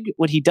 Greg,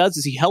 what he does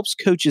is he helps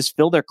coaches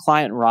fill their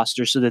client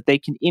roster so that they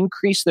can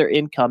increase their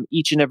income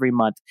each and every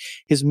month.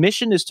 His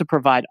mission is to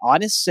provide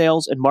honest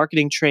sales and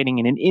marketing training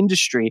in an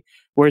industry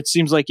where it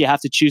seems like you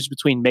have to choose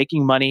between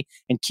making money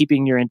and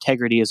keeping your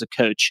integrity as a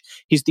coach.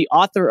 He's the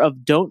author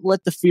of Don't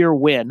Let the Fear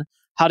Win: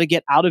 How to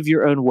Get Out of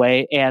Your Own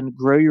Way and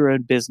Grow Your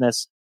Own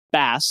Business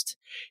Fast.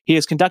 He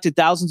has conducted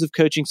thousands of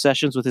coaching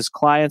sessions with his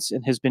clients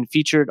and has been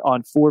featured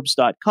on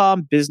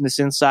Forbes.com, Business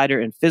Insider,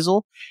 and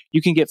Fizzle.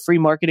 You can get free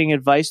marketing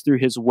advice through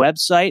his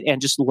website and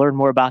just learn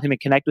more about him and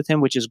connect with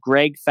him, which is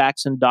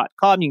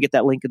gregfaxon.com. You can get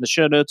that link in the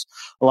show notes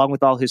along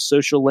with all his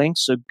social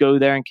links. So go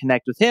there and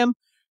connect with him.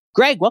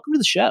 Greg, welcome to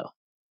the show.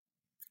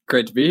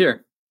 Great to be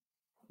here.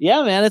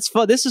 Yeah, man, it's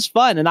fun. This is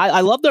fun. And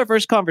I loved our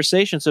first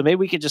conversation. So maybe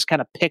we could just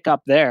kind of pick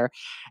up there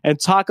and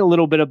talk a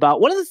little bit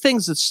about one of the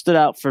things that stood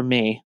out for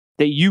me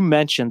that you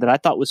mentioned that I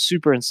thought was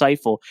super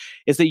insightful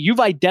is that you've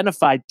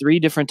identified 3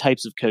 different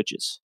types of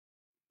coaches.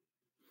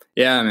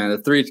 Yeah, man, the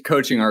 3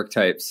 coaching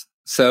archetypes.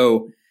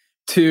 So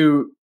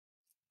to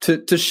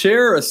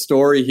share a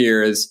story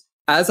here is,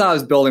 as I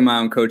was building my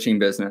own coaching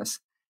business,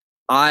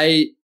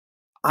 I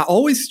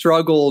always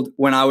struggled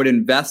when I would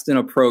invest in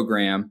a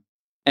program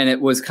and it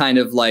was kind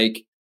of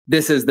like,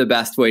 this is the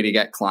best way to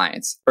get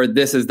clients, or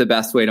this is the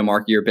best way to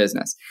market your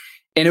business.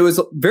 And it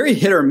was very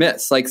hit or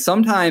miss. Like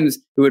sometimes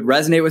it would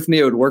resonate with me,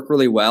 it would work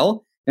really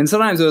well. And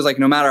sometimes it was like,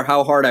 no matter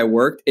how hard I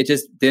worked, it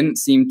just didn't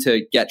seem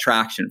to get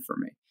traction for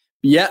me.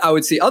 Yet I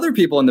would see other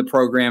people in the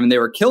program and they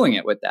were killing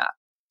it with that.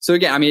 So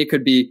again, I mean, it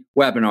could be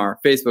webinar,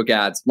 Facebook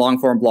ads, long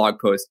form blog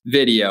posts,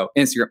 video,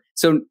 Instagram.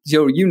 So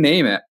you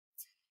name it.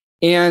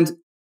 And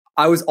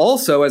I was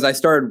also, as I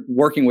started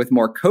working with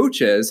more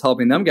coaches,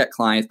 helping them get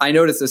clients, I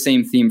noticed the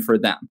same theme for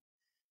them.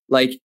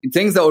 Like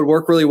things that would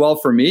work really well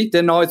for me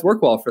didn't always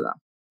work well for them.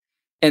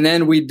 And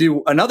then we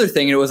do another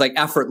thing, and it was like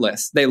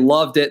effortless. They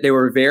loved it. They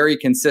were very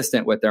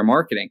consistent with their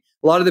marketing.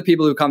 A lot of the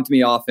people who come to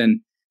me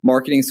often,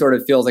 marketing sort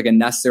of feels like a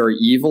necessary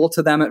evil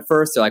to them at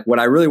first. They're like, what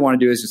I really want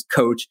to do is just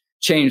coach,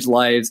 change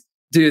lives,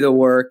 do the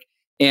work.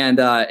 And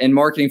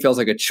marketing feels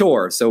like a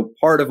chore. So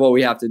part of what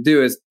we have to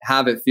do is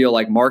have it feel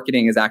like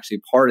marketing is actually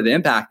part of the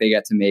impact they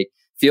get to make,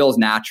 feels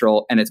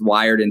natural, and it's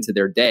wired into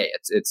their day.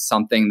 It's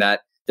something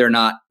that they're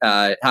not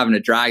having to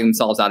drag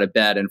themselves out of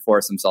bed and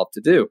force themselves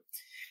to do.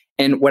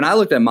 And when I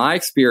looked at my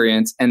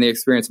experience and the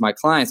experience of my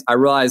clients, I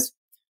realized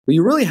Well,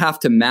 you really have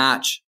to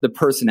match the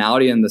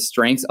personality and the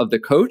strengths of the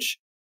coach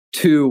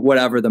to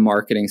whatever the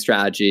marketing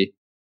strategy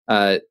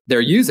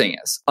they're using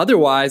is.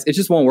 Otherwise, it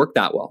just won't work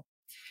that well.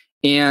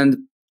 And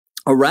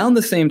around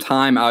the same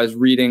time, I was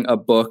reading a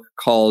book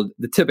called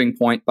The Tipping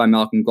Point by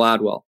Malcolm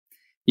Gladwell.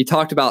 He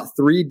talked about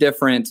 3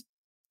 different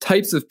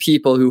types of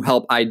people who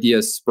help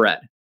ideas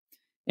spread.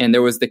 And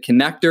there was the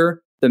connector,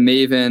 the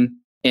maven,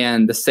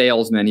 and the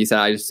salesman. He said,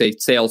 I just say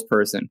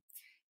salesperson.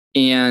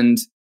 And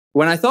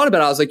when I thought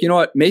about it, I was like, you know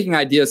what? Making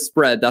ideas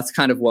spread, that's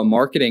kind of what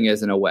marketing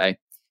is in a way.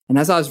 And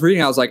as I was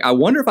reading, I was like, I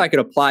wonder if I could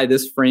apply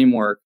this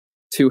framework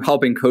to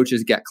helping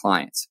coaches get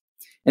clients.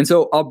 And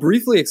so I'll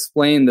briefly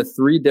explain the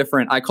 3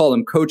 different, I call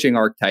them coaching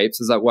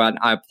archetypes, is that when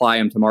I apply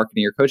them to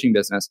marketing your coaching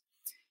business,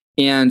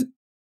 and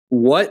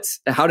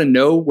how to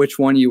know which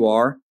one you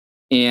are.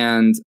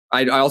 And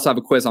I also have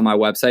a quiz on my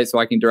website, so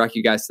I can direct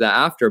you guys to that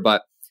after.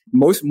 But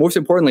most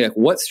importantly, like,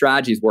 what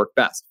strategies work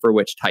best for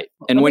which type?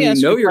 And when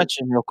you know your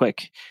question real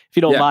quick, if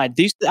you don't mind,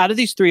 out of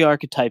these 3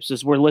 archetypes,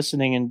 as we're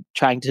listening and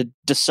trying to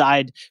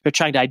decide or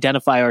trying to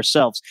identify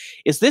ourselves,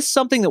 is this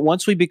something that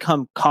once we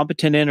become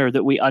competent in, or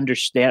that we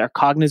understand or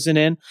cognizant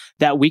in,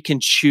 that we can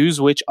choose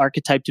which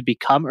archetype to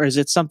become, or is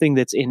it something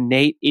that's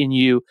innate in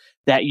you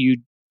that you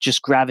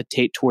just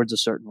gravitate towards a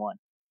certain one?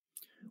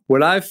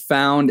 What I've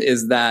found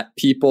is that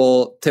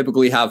people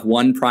typically have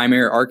one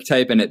primary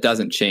archetype and it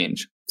doesn't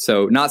change.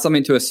 So not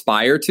something to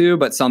aspire to,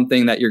 but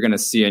something that you're going to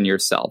see in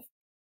yourself.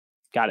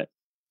 Got it.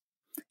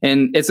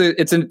 And it's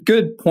a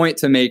good point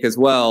to make as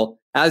well.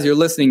 As you're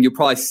listening, you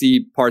probably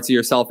see parts of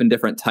yourself in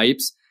different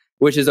types,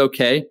 which is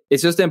okay.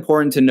 It's just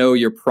important to know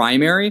your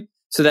primary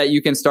so that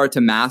you can start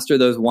to master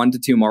those 1 to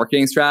 2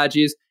 marketing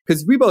strategies.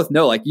 Because we both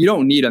know, like, you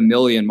don't need a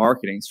million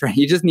marketing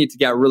strategies. You just need to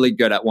get really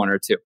good at 1 or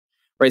 2.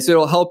 Right? So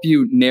it'll help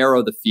you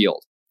narrow the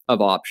field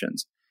of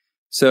options.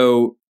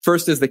 So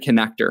first is the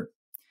connector.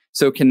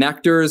 So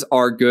connectors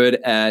are good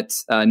at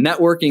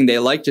networking. They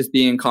like just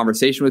being in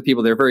conversation with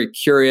people. They're very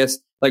curious.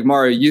 Like,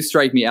 Mario, you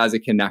strike me as a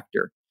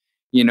connector,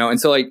 and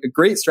so like a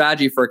great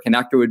strategy for a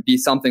connector would be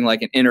something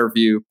like an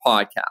interview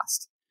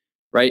podcast,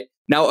 right?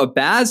 Now, a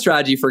bad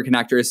strategy for a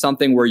connector is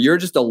something where you're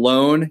just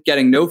alone,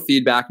 getting no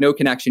feedback, no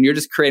connection. You're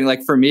just creating,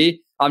 like, for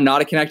me, I'm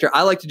not a connector.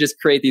 I like to just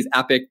create these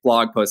epic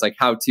blog posts, like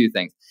how-to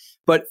things.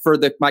 But for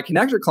my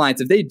connector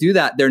clients, if they do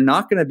that, they're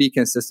not going to be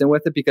consistent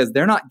with it because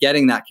they're not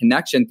getting that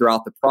connection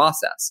throughout the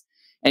process.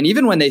 And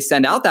even when they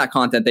send out that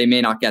content, they may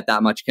not get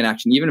that much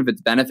connection, even if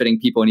it's benefiting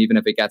people and even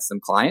if it gets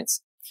them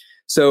clients.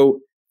 So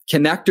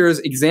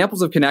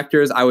examples of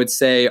connectors, I would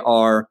say,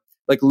 are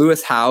like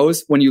Lewis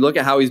Howes. When you look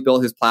at how he's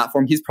built his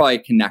platform, he's probably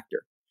a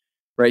connector,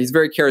 right? He's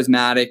very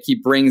charismatic. He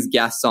brings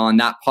guests on.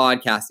 That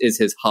podcast is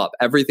his hub.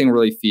 Everything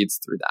really feeds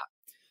through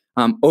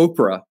that.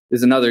 Oprah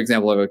is another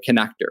example of a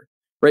connector.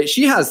 Right?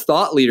 She has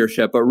thought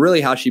leadership, but really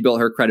how she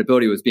built her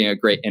credibility was being a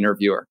great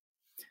interviewer.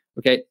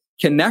 Okay.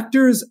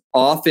 Connectors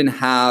often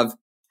have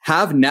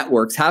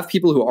networks, have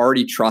people who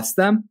already trust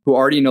them, who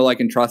already know, like,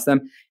 and trust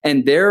them.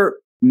 And they're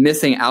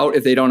missing out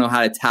if they don't know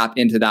how to tap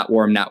into that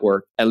warm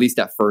network, at least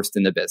at first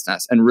in the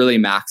business, and really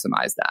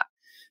maximize that.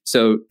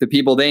 So the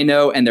people they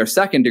know and their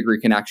second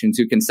degree connections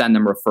who can send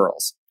them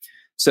referrals.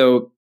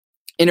 So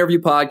interview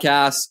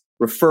podcasts,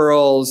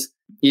 referrals,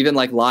 even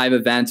like live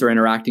events or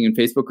interacting in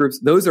Facebook groups,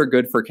 those are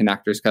good for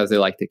connectors because they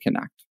like to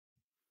connect.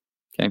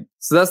 Okay.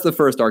 So that's the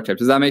first archetype.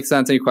 Does that make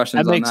sense? Any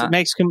questions on that?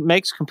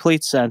 Makes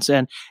complete sense.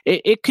 And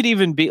it could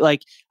even be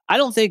like, I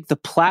don't think the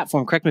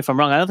platform, correct me if I'm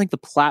wrong, I don't think the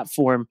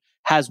platform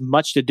has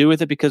much to do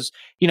with it because,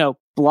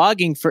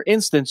 blogging, for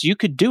instance, you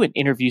could do an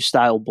interview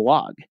style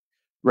blog,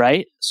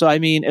 right? So, I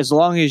mean, as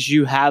long as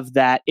you have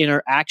that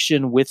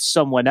interaction with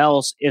someone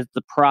else in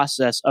the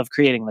process of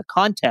creating the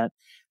content,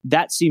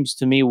 that seems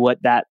to me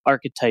what that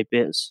archetype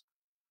is.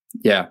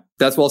 Yeah,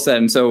 that's well said.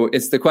 And so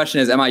the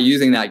question is, am I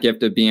using that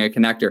gift of being a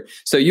connector?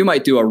 So you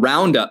might do a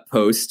roundup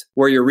post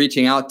where you're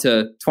reaching out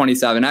to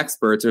 27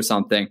 experts or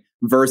something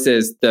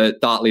versus the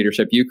thought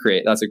leadership you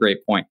create. That's a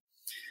great point.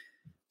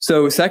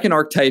 So second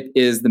archetype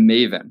is the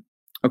maven.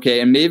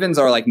 Okay. And mavens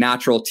are like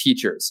natural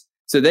teachers.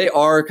 So they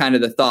are kind of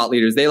the thought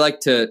leaders. They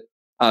like to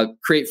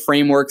create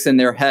frameworks in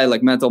their head,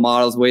 like mental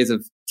models, ways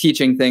of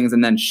teaching things,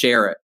 and then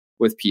share it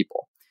with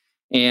people.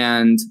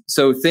 And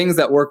so things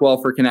that work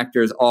well for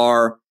connectors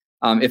are,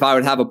 if I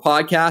would have a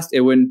podcast,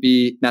 it wouldn't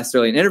be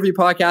necessarily an interview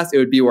podcast. It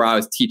would be where I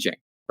was teaching,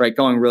 right?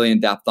 Going really in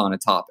depth on a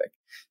topic.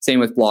 Same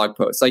with blog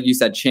posts. Like you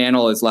said,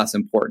 channel is less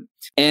important.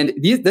 And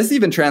this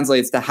even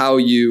translates to how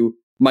you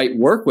might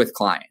work with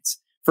clients.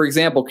 For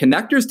example,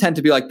 connectors tend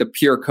to be like the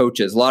peer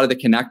coaches, a lot of the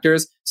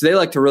connectors. So they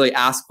like to really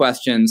ask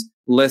questions,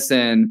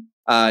 listen,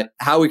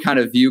 how we kind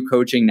of view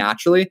coaching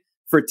naturally.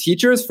 For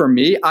teachers, for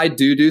me, I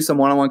do some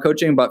one-on-one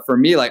coaching, but for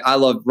me, like I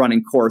love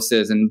running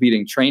courses and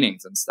leading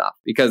trainings and stuff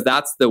because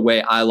that's the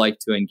way I like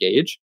to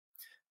engage.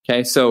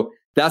 Okay. So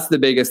that's the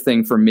biggest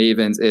thing for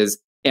mavens is,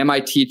 am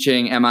I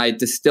teaching? Am I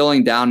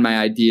distilling down my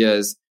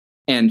ideas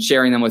and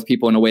sharing them with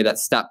people in a way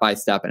that's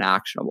step-by-step and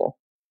actionable?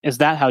 Is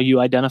that how you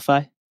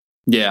identify?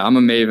 Yeah, I'm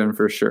a maven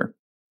for sure.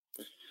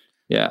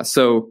 Yeah.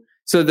 So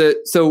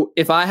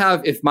if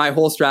my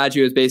whole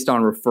strategy is based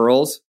on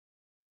referrals,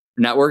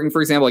 networking,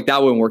 for example, like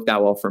that wouldn't work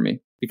that well for me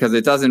because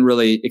it doesn't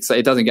really excite,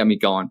 it doesn't get me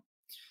going.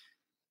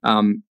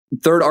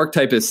 Third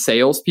archetype is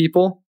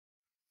salespeople.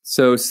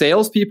 So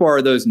salespeople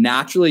are those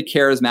naturally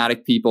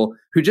charismatic people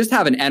who just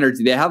have an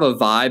energy. They have a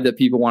vibe that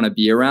people want to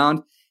be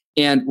around.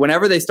 And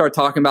whenever they start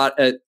talking about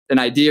an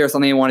idea or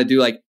something they want to do,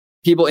 like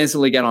people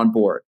instantly get on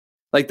board.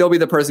 Like they'll be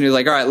the person who's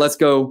like, all right, let's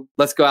go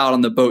out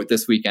on the boat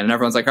this weekend. And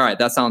everyone's like, all right,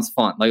 that sounds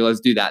fun. Like, let's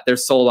do that. They're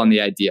sold on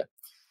the idea.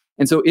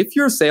 And so if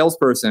you're a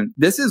salesperson,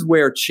 this is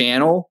where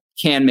channel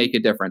can make a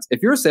difference.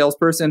 If you're a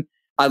salesperson,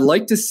 I'd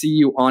like to see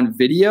you on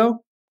video,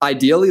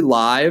 ideally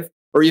live,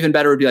 or even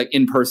better would be like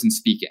in-person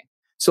speaking.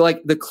 So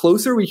like the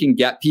closer we can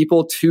get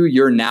people to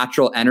your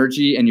natural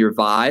energy and your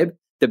vibe,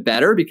 the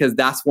better, because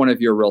that's one of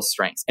your real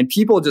strengths. And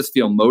people just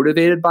feel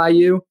motivated by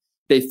you.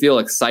 They feel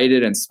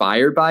excited,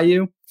 inspired by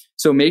you.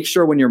 So make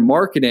sure when you're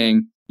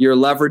marketing, you're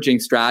leveraging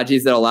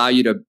strategies that allow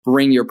you to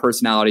bring your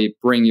personality,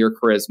 bring your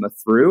charisma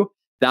through.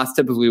 That's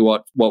typically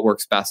what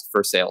works best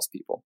for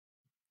salespeople.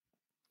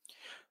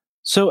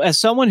 So as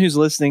someone who's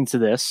listening to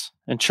this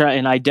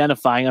and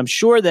identifying, I'm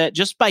sure that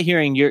just by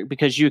hearing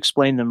because you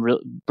explained them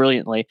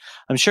brilliantly,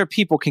 I'm sure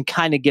people can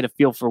kind of get a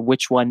feel for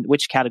which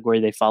category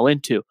they fall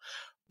into.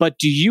 But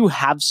do you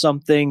have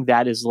something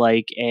that is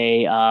like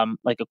a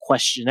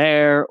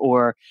questionnaire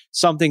or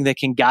something that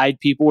can guide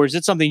people, or is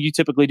it something you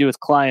typically do with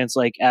clients,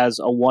 like as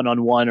a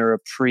one-on-one or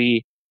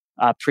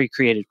a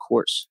pre-created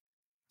course?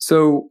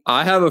 So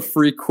I have a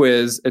free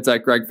quiz. It's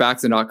at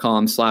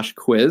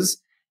gregfaxon.com/quiz.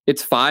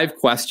 It's 5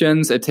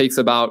 questions. It takes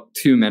about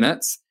 2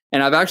 minutes.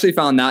 And I've actually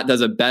found that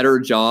does a better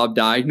job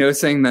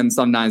diagnosing than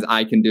sometimes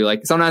I can do.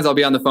 Like sometimes I'll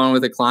be on the phone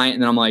with a client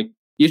and then I'm like,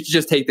 you should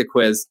just take the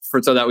quiz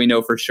so that we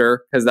know for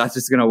sure, because that's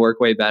just going to work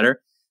way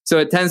better. So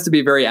it tends to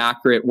be very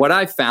accurate. What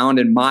I found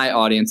in my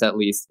audience, at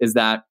least, is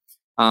that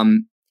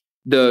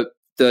the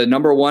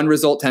number 1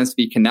 result tends to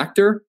be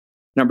connector,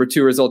 number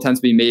 2 result tends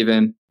to be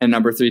maven, and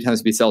number 3 tends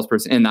to be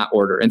salesperson, in that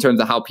order in terms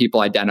of how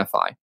people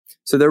identify.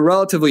 So they're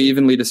relatively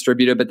evenly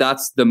distributed, but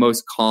that's the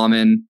most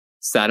common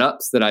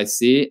setups that I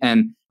see.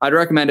 And I'd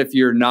recommend, if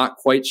you're not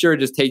quite sure,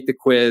 just take the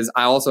quiz.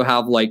 I also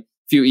have like a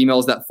few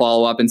emails that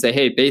follow up and say,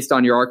 hey, based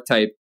on your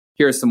archetype,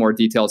 here's some more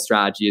detailed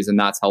strategies. And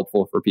that's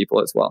helpful for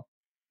people as well.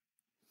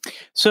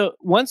 So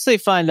once they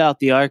find out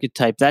the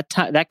archetype, that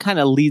kind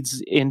of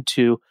leads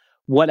into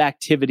what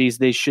activities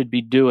they should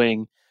be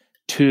doing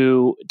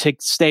to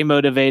stay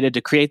motivated,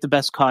 to create the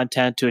best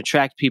content, to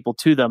attract people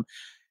to them.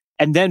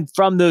 And then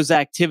from those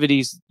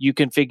activities, you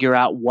can figure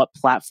out what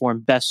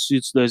platform best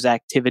suits those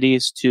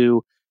activities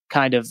to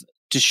kind of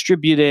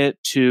distribute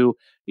it, to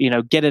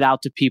get it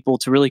out to people,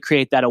 to really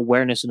create that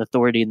awareness and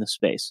authority in the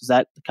space. Is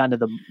that kind of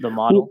the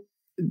model? Well,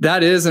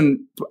 that is, and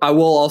I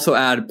will also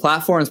add,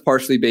 platforms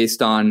partially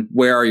based on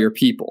where are your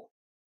people.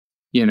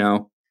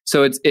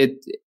 So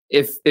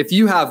if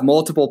you have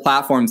multiple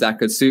platforms that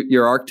could suit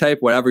your archetype,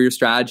 whatever your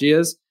strategy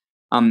is,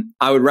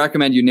 I would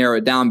recommend you narrow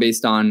it down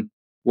based on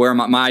where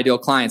my ideal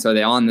clients, are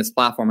they on this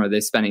platform? Are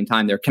they spending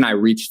time there? Can I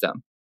reach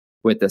them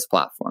with this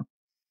platform?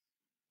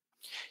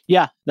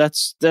 Yeah,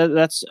 that's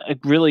a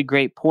really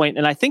great point.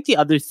 And I think the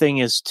other thing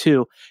is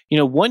too,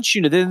 once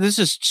this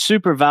is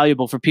super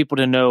valuable for people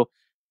to know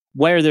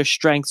where their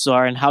strengths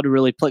are and how to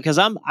really play. Because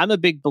I'm a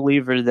big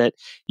believer that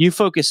you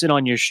focus in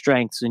on your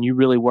strengths and you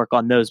really work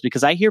on those.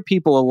 Because I hear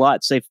people a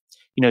lot say,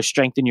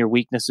 strengthen your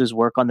weaknesses,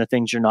 work on the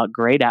things you're not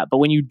great at. But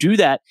when you do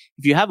that,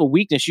 if you have a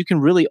weakness, you can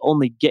really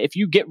only if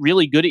you get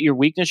really good at your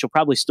weakness, you'll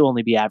probably still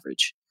only be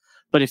average.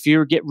 But if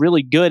you get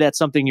really good at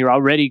something you're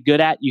already good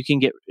at, you can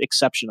get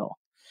exceptional.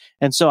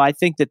 And so I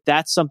think that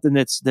that's something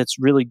that's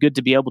really good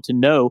to be able to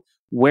know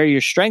where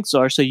your strengths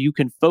are so you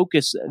can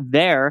focus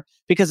there.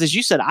 Because as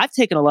you said, I've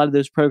taken a lot of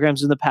those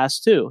programs in the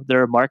past too.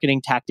 They're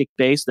marketing tactic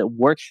based that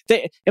work.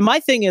 And my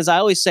thing is, I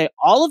always say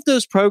all of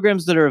those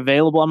programs that are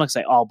available, I'm not going to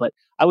say all, but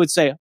I would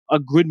say a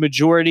good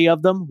majority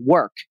of them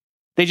work.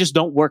 They just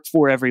don't work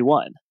for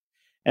everyone.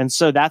 And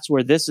so that's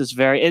where this is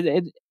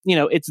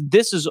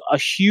this is a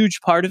huge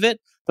part of it.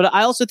 But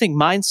I also think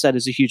mindset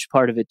is a huge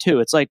part of it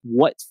too. It's like,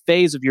 what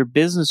phase of your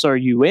business are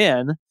you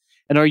in?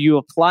 And are you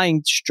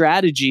applying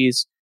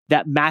strategies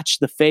that match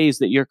the phase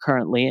that you're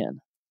currently in?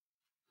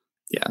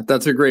 Yeah,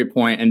 that's a great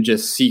point. And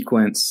just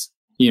sequence,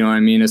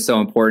 is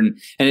so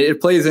important. And it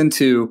plays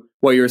into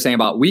what you were saying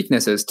about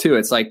weaknesses too.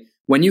 It's like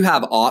when you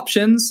have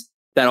options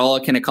that all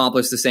can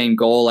accomplish the same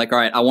goal, like, all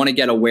right, I want to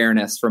get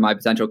awareness for my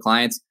potential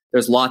clients.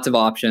 There's lots of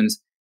options.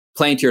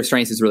 Playing to your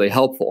strengths is really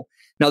helpful.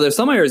 Now, there's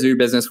some areas of your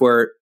business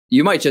where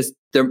you might just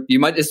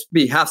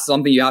have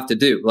something you have to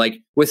do. Like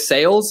with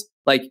sales,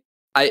 like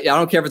I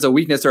don't care if it's a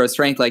weakness or a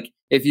strength. Like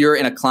if you're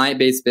in a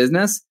client-based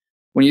business,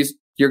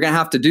 you're going to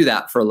have to do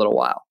that for a little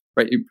while,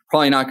 right? You're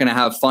probably not going to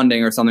have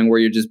funding or something where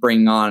you're just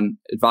bringing on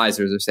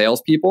advisors or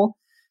salespeople.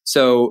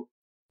 So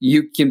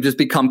you can just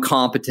become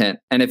competent.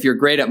 And if you're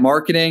great at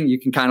marketing, you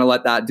can kind of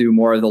let that do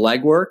more of the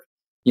legwork,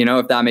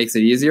 if that makes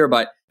it easier.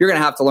 But you're going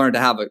to have to learn to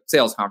have a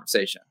sales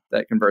conversation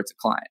that converts a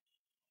client.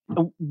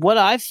 what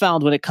I've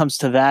found when it comes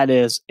to that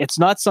is it's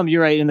not something,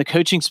 you're right, in the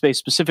coaching space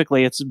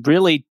specifically, it's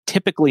really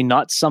typically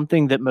not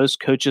something that most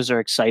coaches are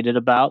excited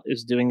about,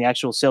 is doing the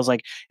actual sales.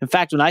 Like, in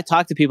fact, when I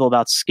talk to people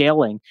about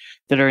scaling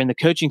that are in the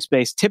coaching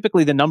space,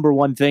 typically the number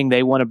one thing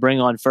they want to bring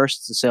on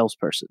first is a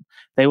salesperson.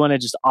 They want to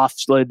just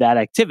offload that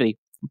activity.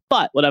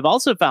 But what I've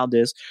also found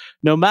is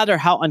no matter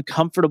how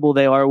uncomfortable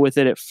they are with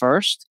it at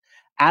first,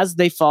 as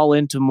they fall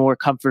into more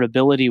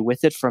comfortability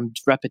with it from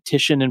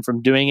repetition and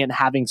from doing it and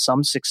having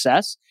some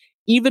success,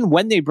 even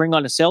when they bring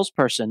on a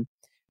salesperson,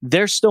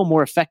 they're still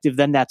more effective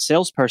than that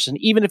salesperson,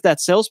 even if that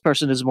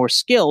salesperson is more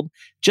skilled,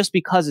 just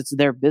because it's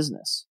their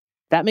business.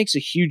 That makes a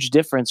huge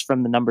difference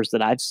from the numbers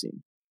that I've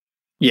seen.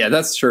 Yeah,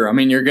 that's true. I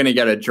mean, you're going to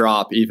get a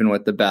drop even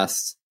with the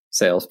best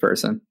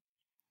salesperson.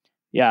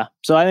 Yeah.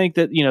 So I think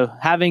that,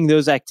 having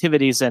those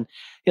activities and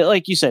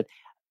like you said,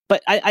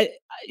 but I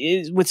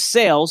with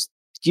sales,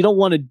 you don't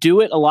want to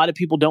do it. A lot of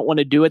people don't want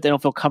to do it. They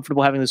don't feel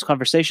comfortable having those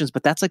conversations,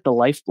 but that's like the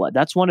lifeblood.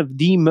 That's one of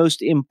the most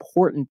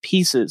important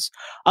pieces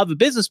of a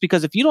business,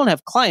 because if you don't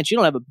have clients, you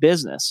don't have a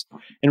business.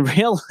 And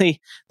really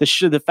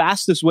the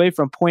fastest way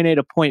from point A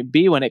to point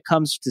B when it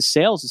comes to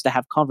sales is to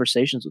have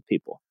conversations with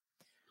people.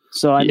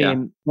 So, I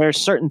mean, there are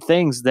certain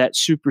things that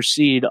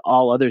supersede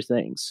all other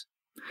things.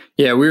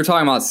 Yeah, we were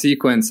talking about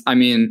sequence. I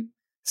mean,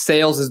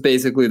 sales is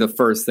basically the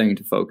first thing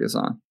to focus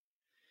on.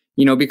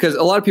 Because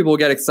a lot of people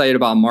get excited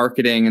about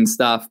marketing and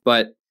stuff,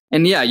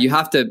 you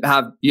have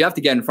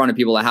to get in front of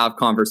people to have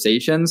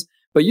conversations.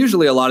 But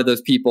usually a lot of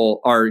those people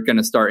are going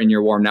to start in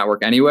your warm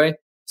network anyway.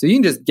 So you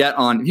can just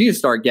if you just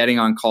start getting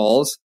on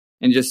calls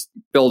and just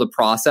build a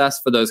process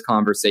for those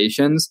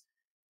conversations,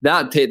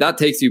 that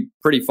takes you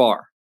pretty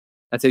far.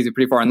 That takes you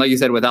pretty far. And like you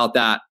said, without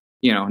that,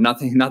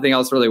 nothing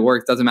else really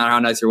works. Doesn't matter how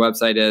nice your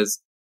website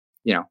is,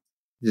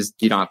 just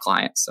you don't have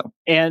clients. So,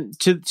 and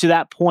to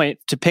that point,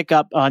 to pick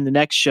up on the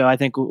next show, I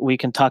think we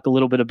can talk a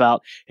little bit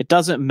about, it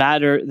doesn't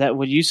matter that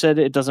what you said,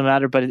 it doesn't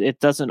matter, but it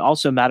doesn't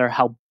also matter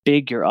how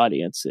big your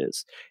audience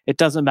is. It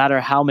doesn't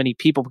matter how many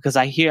people, because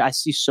I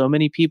see so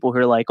many people who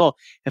are like, oh,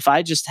 if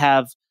I just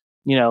have,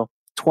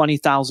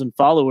 20,000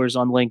 followers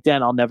on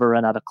LinkedIn, I'll never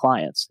run out of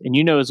clients.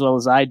 And as well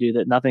as I do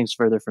that nothing's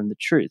further from the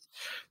truth.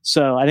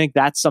 So I think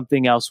that's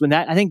something else.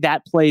 I think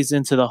that plays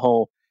into the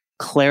whole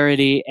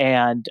clarity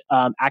and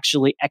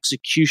actually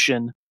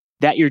execution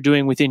that you're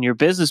doing within your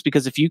business.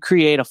 Because if you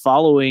create a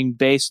following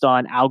based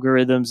on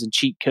algorithms and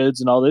cheat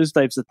codes and all those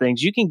types of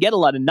things, you can get a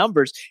lot of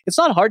numbers. It's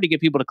not hard to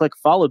get people to click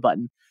a follow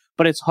button,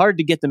 but it's hard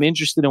to get them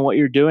interested in what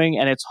you're doing.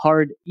 And it's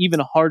even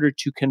harder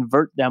to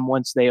convert them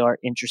once they are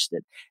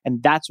interested.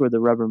 And that's where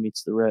the rubber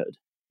meets the road.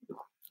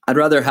 I'd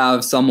rather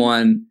have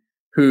someone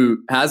who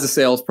has a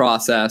sales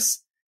process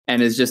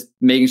and is just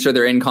making sure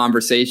they're in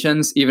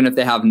conversations, even if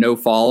they have no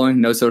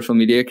following, no social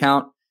media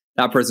account.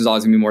 That person's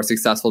always gonna be more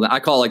successful. I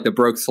call it like the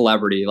broke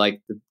celebrity,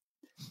 like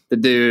the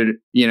dude,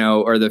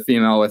 or the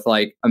female with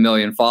like 1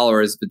 million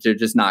followers, but they're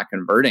just not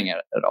converting it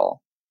at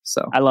all.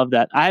 So I love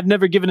that. I've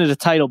never given it a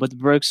title, but the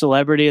broke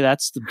celebrity,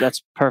 that's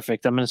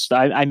perfect.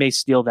 I may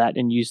steal that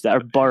and use that,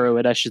 or borrow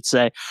it, I should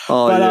say.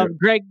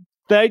 Greg,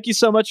 thank you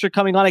so much for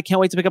coming on. I can't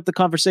wait to pick up the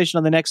conversation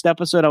on the next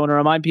episode. I want to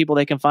remind people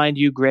they can find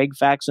you,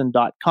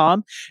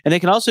 gregfaxon.com, and they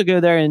can also go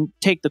there and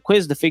take the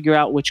quiz to figure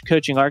out which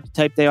coaching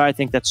archetype they are. I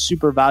think that's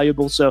super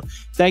valuable. So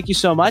thank you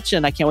so much,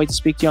 and I can't wait to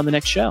speak to you on the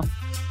next show.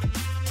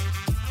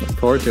 Look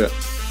forward to it.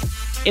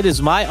 It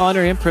is my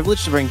honor and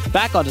privilege to bring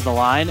back onto the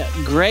line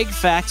Greg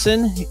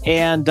Faxon.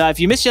 And if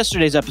you missed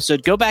yesterday's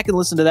episode, go back and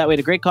listen to that. We had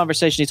a great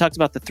conversation. He talked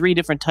about the 3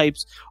 different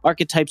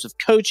archetypes of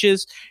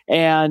coaches.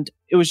 And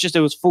it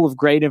was full of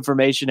great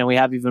information. And we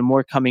have even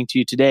more coming to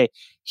you today.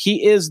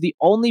 He is the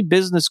only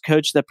business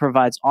coach that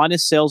provides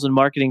honest sales and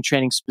marketing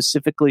training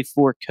specifically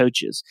for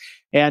coaches.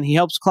 And he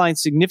helps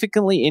clients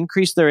significantly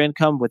increase their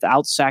income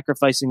without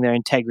sacrificing their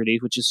integrity,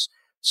 which is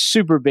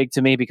super big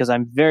to me because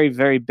I'm very,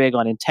 very big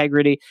on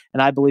integrity.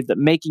 And I believe that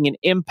making an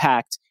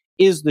impact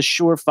is the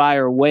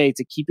surefire way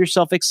to keep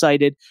yourself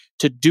excited,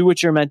 to do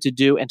what you're meant to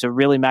do, and to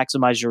really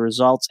maximize your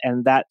results.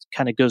 And that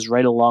kind of goes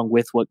right along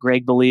with what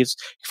Greg believes.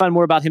 You can find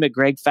more about him at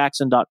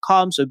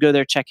gregfaxon.com. So go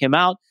there, check him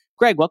out.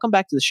 Greg, welcome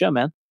back to the show,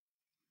 man.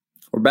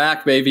 We're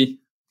back, baby.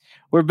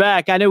 We're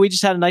back. I know we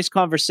just had a nice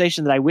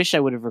conversation that I wish I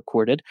would have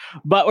recorded,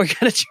 but we're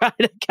going to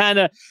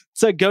try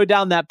to go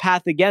down that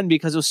path again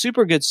because it was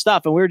super good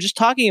stuff. And we were just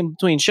talking in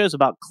between shows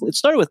about, it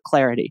started with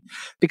clarity,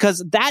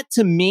 because that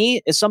to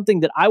me is something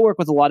that I work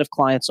with a lot of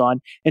clients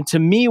on. And to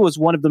me was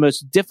one of the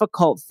most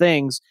difficult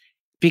things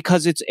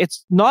because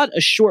it's not a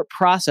short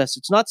process.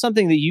 It's not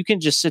something that you can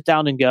just sit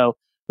down and go,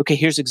 okay,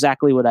 here's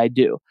exactly what I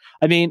do.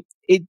 I mean,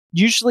 it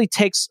usually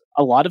takes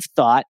a lot of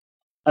thought,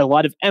 a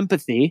lot of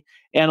empathy,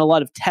 and a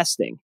lot of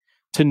testing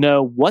to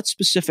know what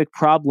specific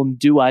problem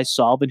do I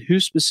solve and who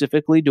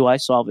specifically do I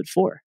solve it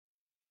for.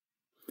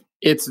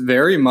 It's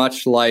very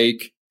much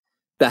like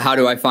the how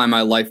do I find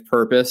my life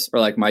purpose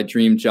or like my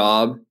dream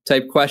job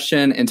type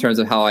question in terms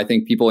of how I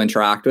think people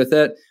interact with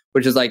it,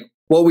 which is like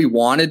what we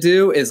want to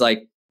do is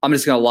like, I'm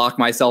just going to lock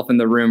myself in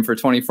the room for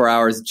 24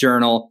 hours,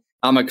 journal.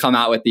 I'm going to come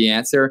out with the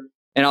answer.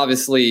 And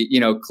obviously,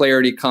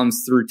 clarity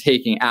comes through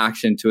taking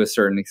action to a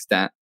certain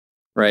extent.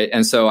 Right.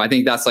 And so I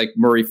think that's like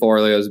Marie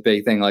Forleo's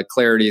big thing, like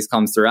clarity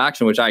comes through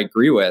action, which I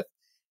agree with.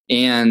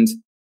 And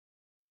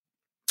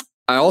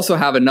I also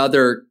have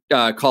another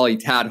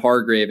colleague, Tad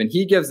Hargrave, and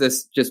he gives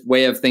this just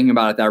way of thinking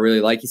about it that I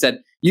really like. He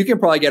said, you can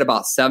probably get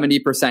about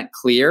 70%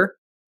 clear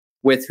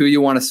with who you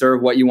want to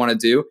serve, what you want to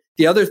do.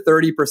 The other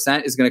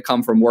 30% is going to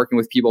come from working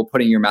with people,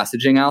 putting your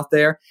messaging out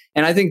there.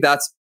 And I think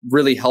that's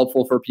really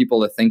helpful for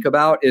people to think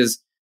about is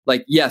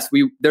like, yes,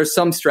 there's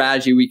some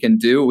strategy we can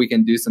do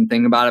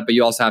something about it, but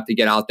you also have to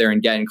get out there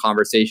and get in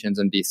conversations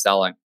and be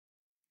selling.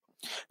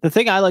 The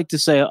thing I like to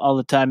say all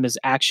the time is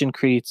action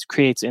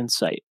creates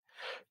insight.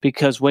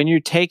 Because when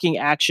you're taking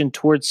action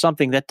towards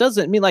something, that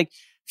doesn't mean, like,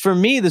 for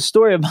me, the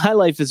story of my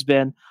life has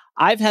been,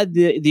 I've had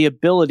the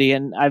ability,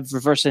 and I've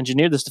reverse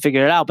engineered this to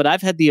figure it out, but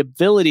I've had the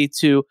ability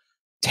to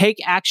take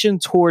action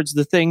towards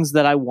the things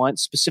that I want,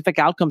 specific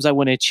outcomes I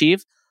want to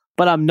achieve,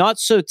 but I'm not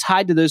so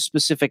tied to those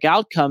specific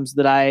outcomes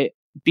that I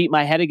beat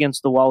my head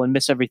against the wall and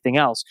miss everything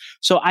else.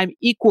 So I'm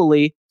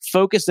equally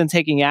focused on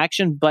taking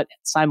action, but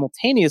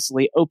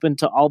simultaneously open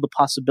to all the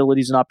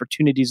possibilities and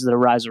opportunities that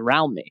arise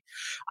around me.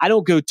 I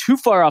don't go too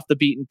far off the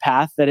beaten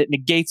path that it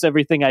negates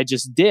everything I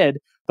just did,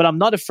 but I'm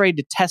not afraid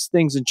to test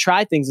things and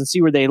try things and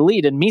see where they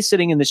lead. And me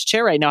sitting in this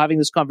chair right now, having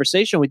this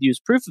conversation with you is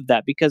proof of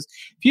that. Because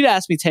if you'd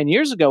asked me 10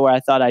 years ago where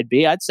I thought I'd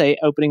be, I'd say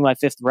opening my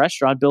 5th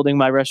restaurant, building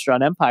my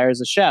restaurant empire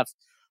as a chef.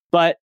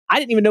 But I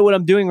didn't even know what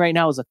I'm doing right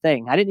now as a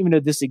thing. I didn't even know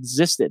this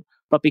existed.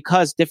 But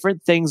because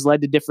different things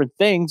led to different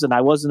things and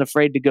I wasn't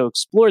afraid to go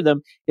explore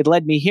them, it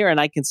led me here. And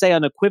I can say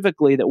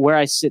unequivocally that where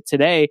I sit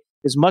today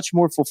is much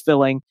more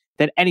fulfilling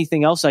than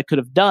anything else I could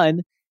have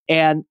done.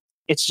 And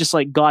it's just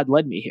like God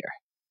led me here.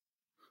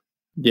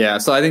 Yeah.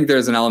 So I think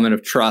there's an element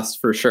of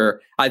trust for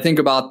sure. I think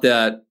about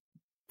that.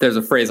 There's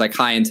a phrase like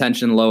high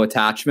intention, low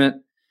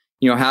attachment,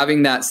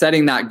 having that,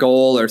 setting that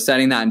goal or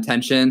setting that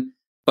intention,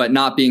 but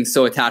not being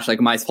so attached, like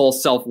my whole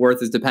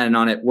self-worth is dependent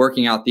on it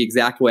working out the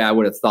exact way I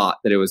would have thought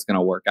that it was going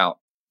to work out.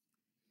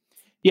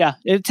 Yeah,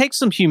 it takes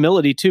some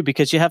humility too,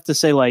 because you have to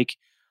say, like,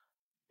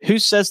 who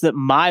says that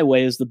my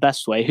way is the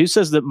best way? Who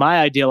says that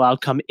my ideal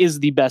outcome is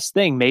the best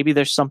thing? Maybe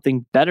there's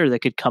something better that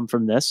could come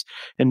from this,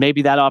 and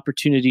maybe that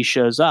opportunity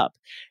shows up.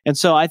 And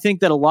so I think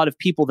that a lot of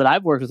people that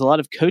I've worked with, a lot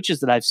of coaches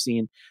that I've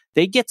seen,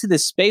 they get to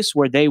this space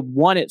where they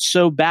want it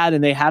so bad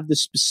and they have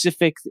this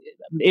specific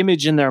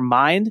image in their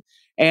mind,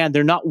 and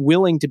they're not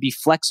willing to be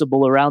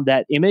flexible around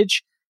that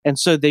image. And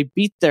so they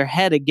beat their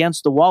head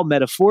against the wall,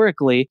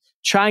 metaphorically,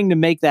 trying to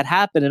make that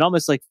happen, and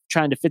almost like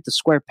trying to fit the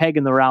square peg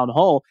in the round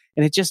hole.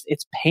 And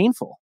it's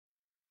painful.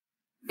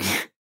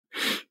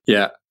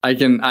 Yeah, I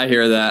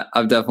hear that.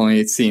 I've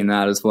definitely seen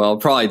that as well.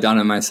 Probably done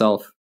it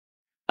myself.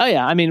 Oh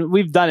yeah. I mean,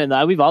 we've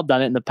all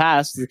done it in the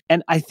past.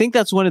 And I think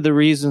that's one of the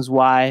reasons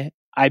why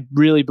I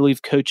really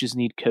believe coaches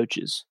need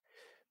coaches.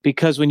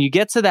 Because when you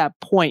get to that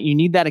point, you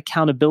need that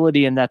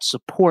accountability and that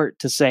support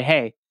to say,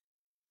 hey,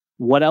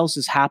 what else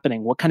is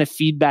happening? What kind of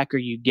feedback are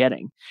you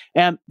getting?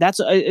 And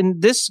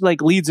this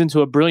like leads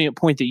into a brilliant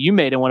point that you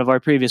made in one of our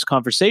previous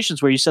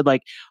conversations, where you said,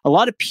 like, a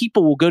lot of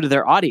people will go to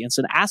their audience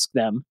and ask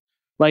them,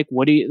 like,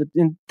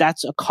 and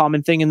that's a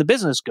common thing in the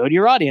business. Go to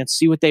your audience,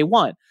 see what they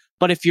want.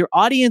 But if your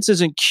audience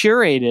isn't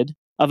curated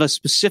of a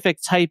specific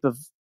type of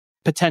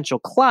potential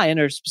client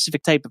or a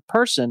specific type of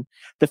person,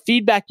 the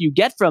feedback you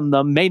get from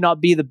them may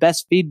not be the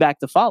best feedback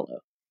to follow.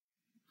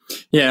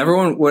 Yeah,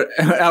 everyone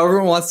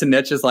wants to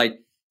niche is like,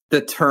 the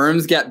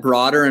terms get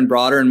broader and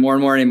broader and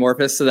more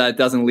amorphous so that it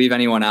doesn't leave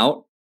anyone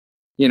out.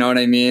 You know what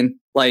I mean?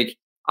 Like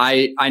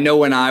I know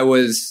when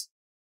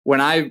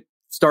I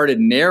started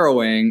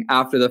narrowing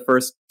after the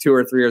first 2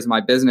 or 3 years of my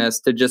business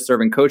to just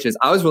serving coaches,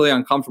 I was really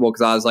uncomfortable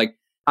because I was like,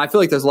 I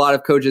feel like there's a lot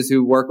of coaches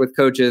who work with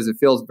coaches. It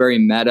feels very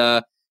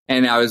meta,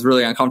 and I was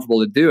really uncomfortable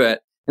to do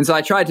it. And so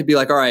I tried to be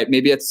like, all right,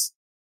 maybe it's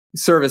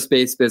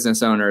service-based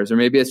business owners, or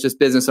maybe it's just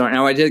business owners.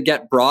 And I did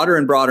get broader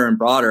and broader and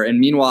broader. And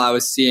meanwhile, I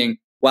was seeing,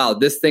 wow,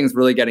 this thing's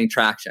really getting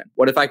traction.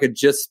 What if I could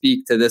just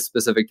speak to this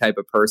specific type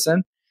of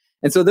person?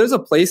 And so there's a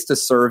place to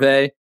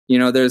survey,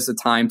 there's a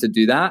time to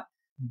do that.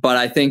 But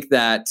I think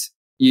that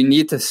you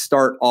need to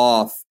start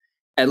off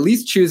at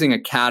least choosing a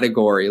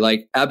category.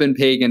 Like Eben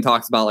Pagan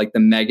talks about like the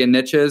mega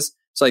niches.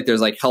 So like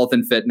there's like health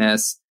and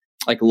fitness,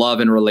 like love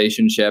and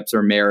relationships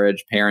or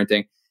marriage,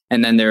 parenting.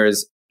 And then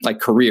there's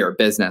like career,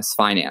 business,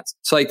 finance.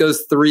 So like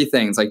those 3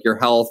 things, like your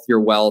health, your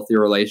wealth,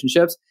 your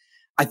relationships.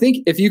 I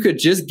think if you could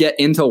just get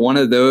into one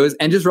of those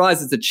and just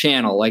realize it's a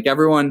channel, like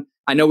everyone,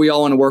 I know we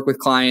all want to work with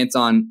clients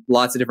on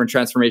lots of different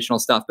transformational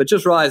stuff, but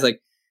just realize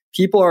like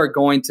people are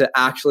going to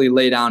actually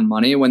lay down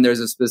money when there's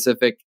a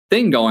specific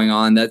thing going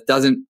on that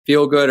doesn't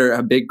feel good or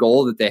a big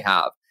goal that they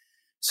have.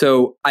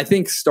 So I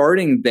think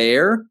starting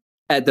there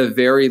at the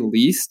very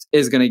least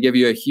is going to give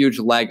you a huge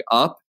leg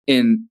up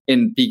in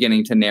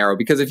beginning to narrow,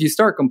 because if you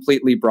start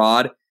completely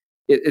broad,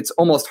 it's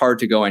almost hard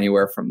to go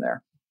anywhere from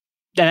there.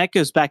 And that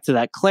goes back to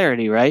that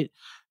clarity, right?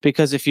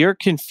 Because if you're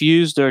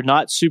confused or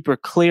not super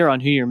clear on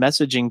who you're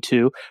messaging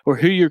to, or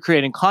who you're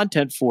creating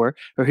content for,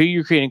 or who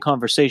you're creating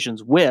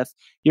conversations with,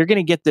 you're going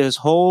to get this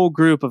whole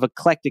group of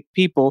eclectic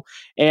people,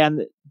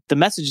 and the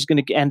message is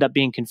going to end up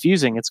being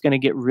confusing. It's going to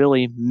get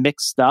really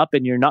mixed up,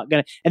 and you're not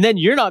going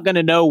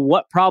to know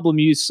what problem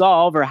you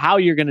solve or how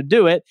you're going to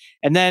do it.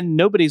 And then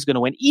nobody's going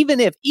to win. Even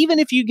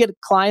if you get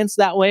clients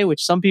that way,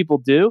 which some people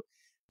do,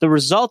 the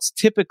results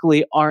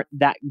typically aren't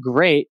that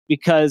great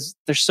because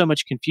there's so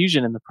much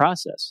confusion in the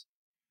process.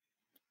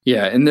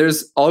 Yeah. And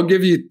I'll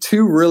give you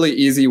 2 really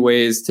easy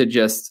ways to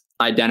just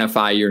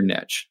identify your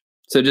niche.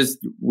 So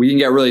we can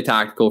get really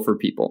tactical for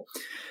people.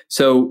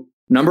 So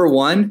number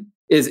 1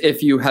 is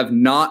if you have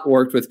not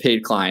worked with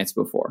paid clients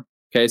before.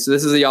 Okay. So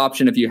this is the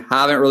option if you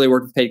haven't really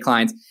worked with paid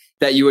clients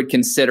that you would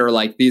consider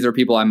like, these are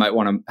people I might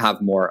want to have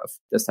more of,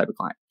 this type of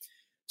client.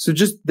 So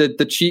just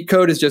the cheat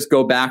code is just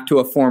go back to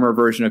a former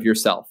version of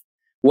yourself.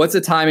 What's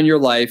a time in your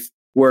life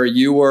where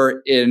you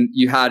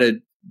had a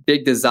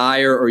big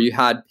desire or you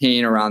had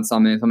pain around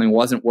something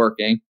wasn't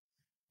working,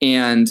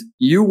 and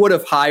you would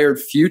have hired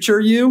future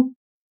you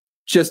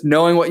just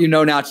knowing what you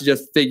know now to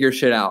just figure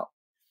shit out.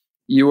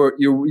 You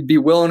would be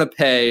willing to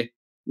pay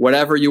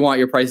whatever you want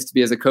your prices to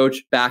be as a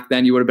coach. Back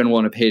then, you would have been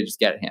willing to pay to just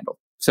get it handled.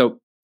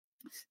 So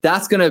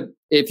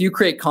if you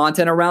create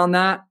content around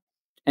that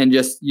and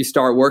just you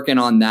start working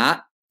on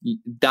that,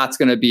 that's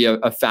going to be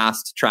a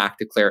fast track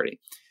to clarity.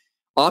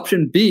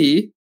 Option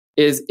B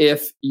is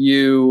if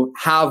you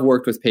have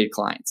worked with paid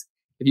clients.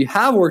 If you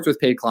have worked with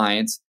paid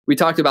clients, we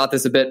talked about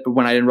this a bit, but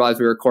when I didn't realize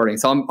we were recording,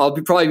 so I'll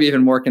probably be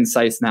even more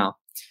concise now.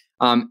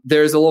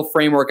 There's a little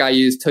framework I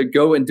use to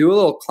go and do a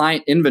little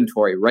client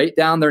inventory, write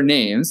down their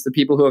names, the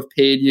people who have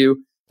paid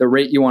you the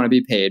rate you want to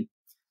be paid,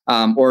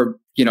 or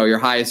your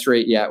highest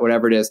rate yet,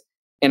 whatever it is.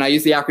 And I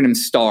use the acronym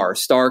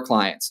STAR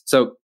clients.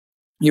 So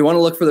you want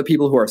to look for the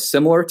people who are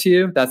similar to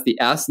you. That's the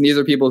S. And these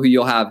are people who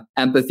you'll have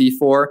empathy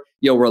for.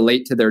 You'll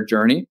relate to their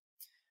journey.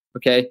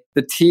 Okay.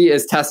 The T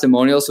is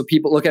testimonials. So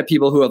look at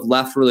people who have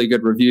left really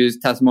good reviews,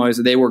 testimonials.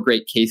 So they were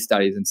great case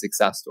studies and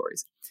success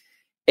stories.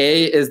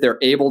 A is they're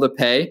able to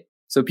pay.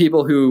 So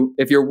people who,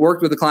 if you're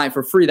worked with a client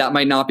for free, that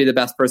might not be the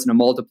best person to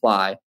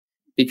multiply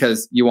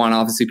because you want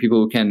obviously people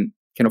who can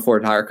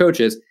afford to hire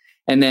coaches.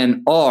 And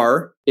then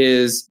R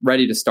is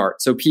ready to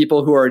start. So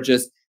people who are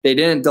they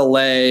didn't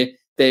delay.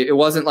 It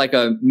wasn't like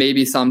a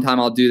maybe sometime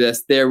I'll do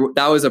this.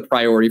 That was a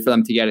priority for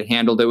them to get it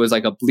handled. It was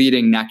like a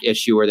bleeding neck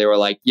issue where they were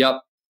like,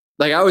 yep.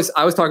 Like I was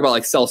talking about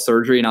like sell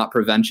surgery, not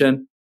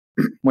prevention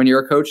when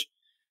you're a coach.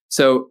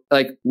 So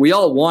like we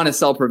all want to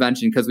sell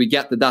prevention because we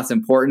get that that's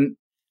important.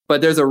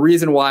 But there's a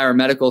reason why our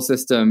medical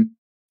system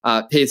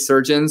pays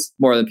surgeons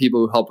more than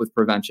people who help with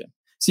prevention.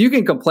 So you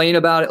can complain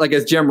about it. Like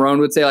as Jim Rohn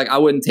would say, like I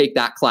wouldn't take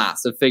that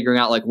class of figuring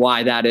out like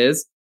why that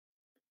is.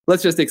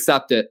 Let's just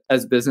accept it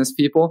as business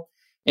people.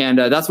 And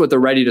that's what the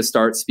ready to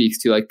start speaks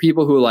to. Like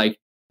people who like,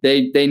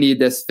 they need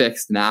this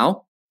fixed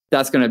now.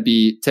 That's going to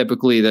be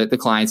typically the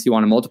clients you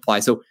want to multiply.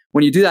 So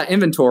when you do that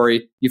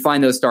inventory, you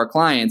find those star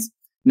clients.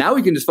 Now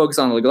we can just focus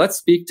on like, let's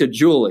speak to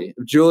Julie.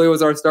 If Julie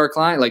was our star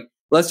client, like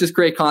let's just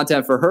create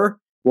content for her.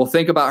 We'll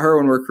think about her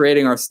when we're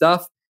creating our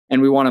stuff,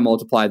 and we want to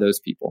multiply those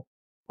people.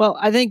 Well,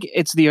 I think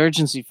it's the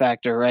urgency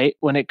factor, right?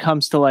 When it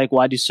comes to like,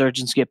 why do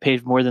surgeons get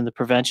paid more than the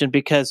prevention?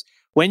 Because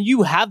when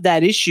you have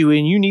that issue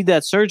and you need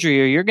that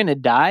surgery or you're going to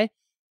die,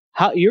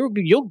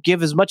 you'll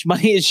give as much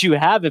money as you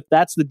have if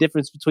that's the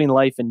difference between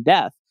life and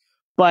death.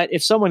 But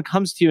if someone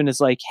comes to you and is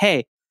like,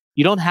 hey,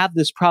 you don't have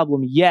this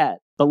problem yet,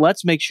 but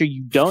let's make sure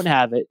you don't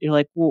have it. You're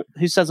like, well,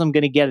 who says I'm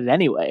going to get it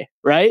anyway?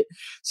 Right.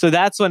 So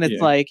that's when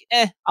it's like,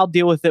 I'll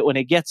deal with it when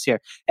it gets here.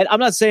 And I'm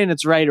not saying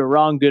it's right or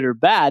wrong, good or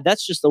bad.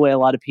 That's just the way a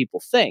lot of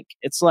people think.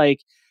 It's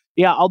like,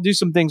 yeah, I'll do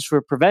some things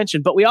for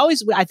prevention. But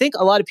I think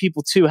a lot of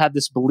people too have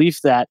this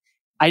belief that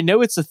I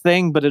know it's a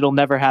thing, but it'll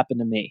never happen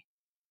to me.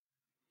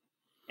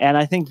 And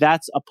I think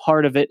that's a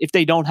part of it if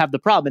they don't have the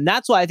problem. And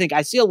that's why I think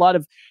I see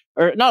but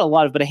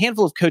a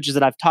handful of coaches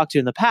that I've talked to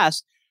in the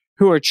past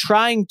who are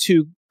trying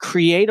to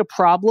create a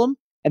problem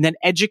and then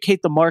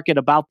educate the market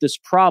about this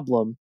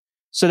problem.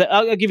 So that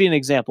I'll give you an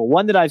example.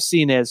 One that I've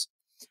seen is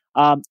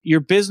your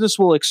business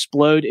will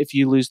explode if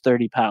you lose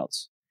 30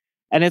 pounds.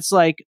 And it's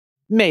like,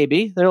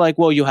 maybe. They're like,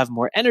 well, you'll have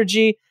more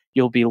energy,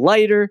 you'll be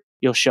lighter,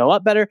 you'll show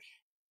up better.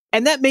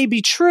 And that may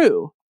be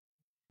true.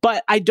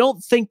 But I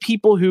don't think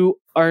people who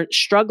are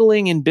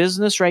struggling in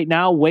business right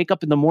now wake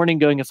up in the morning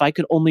going, if I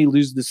could only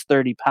lose this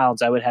 30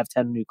 pounds, I would have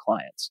 10 new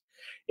clients.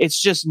 It's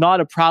just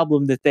not a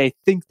problem that they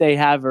think they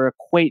have or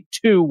equate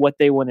to what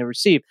they want to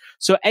receive.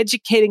 So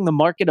educating the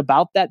market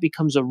about that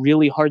becomes a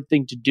really hard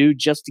thing to do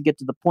just to get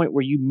to the point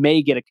where you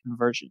may get a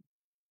conversion.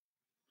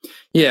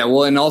 Yeah,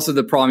 well, and also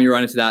the problem you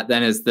run into that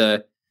then is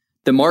the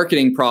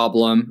marketing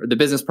problem or the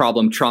business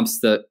problem trumps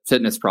the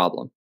fitness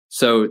problem.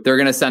 So they're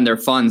going to send their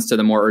funds to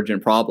the more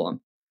urgent problem.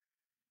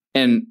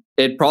 And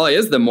it probably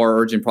is the more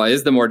urgent, probably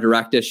is the more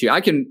direct issue.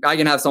 I can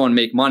have someone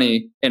make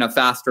money in a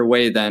faster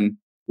way than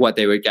what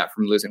they would get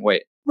from losing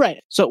weight. Right.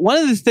 So one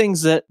of the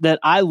things that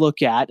I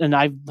look at, and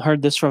I've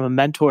heard this from a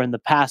mentor in the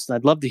past, and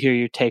I'd love to hear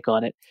your take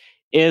on it,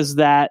 is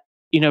that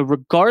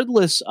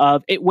regardless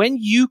of it, when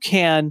you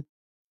can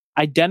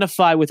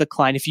identify with a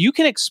client, if you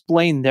can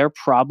explain their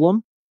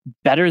problem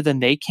better than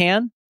they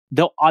can,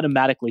 they'll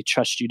automatically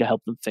trust you to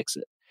help them fix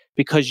it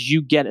because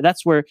you get it.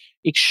 That's where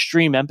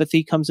extreme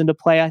empathy comes into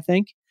play, I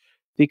think,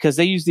 because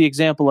they use the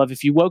example of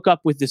if you woke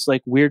up with this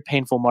like weird,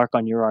 painful mark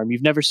on your arm,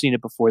 you've never seen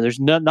it before. There's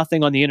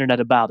nothing on the internet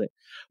about it,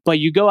 but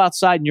you go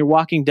outside and you're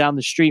walking down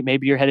the street,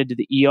 maybe you're headed to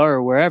the ER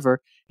or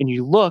wherever, and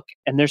you look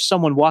and there's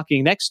someone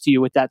walking next to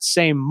you with that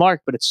same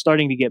mark, but it's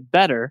starting to get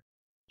better.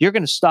 You're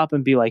going to stop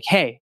and be like,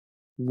 hey,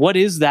 what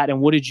is that?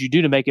 And what did you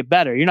do to make it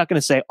better? You're not going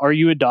to say, are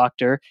you a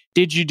doctor?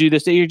 Did you do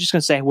this? You're just going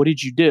to say, what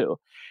did you do?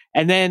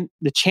 And then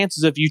the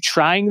chances of you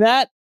trying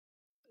that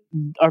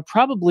are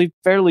probably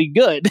fairly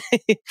good.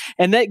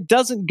 And that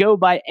doesn't go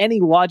by any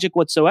logic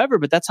whatsoever,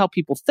 but that's how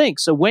people think.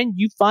 So when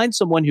you find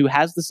someone who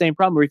has the same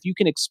problem, or if you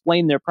can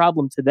explain their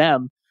problem to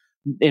them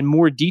in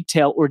more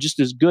detail or just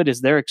as good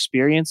as they're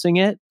experiencing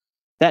it,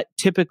 that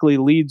typically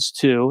leads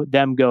to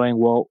them going,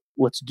 well,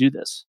 let's do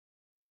this.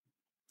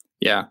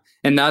 Yeah.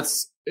 And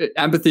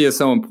empathy is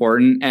so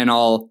important. And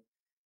I'll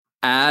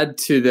add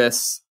to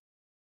this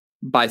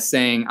by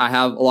saying I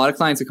have a lot of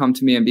clients who come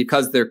to me, and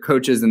because they're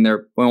coaches and they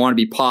want to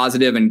be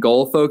positive and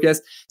goal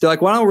focused, they're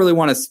like, well, I don't really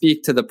want to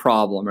speak to the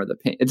problem or the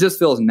pain. It just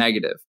feels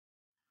negative,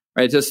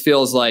 right? It just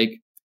feels like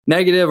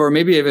negative, or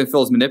maybe even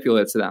feels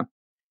manipulative to them.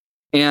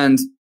 And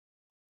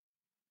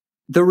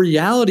the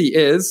reality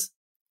is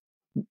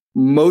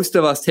most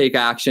of us take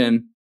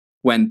action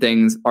when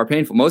things are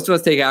painful. Most of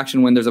us take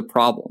action when there's a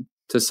problem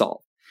to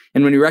solve.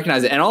 And when you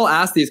recognize it, and I'll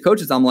ask these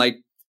coaches, I'm like,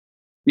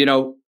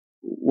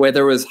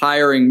 whether it was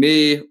hiring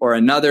me or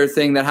another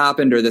thing that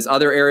happened or this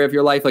other area of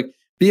your life, like,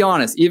 be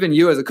honest, even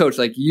you as a coach,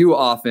 like, you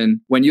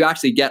often, when you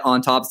actually get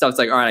on top of stuff, it's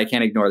like, all right, I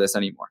can't ignore this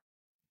anymore.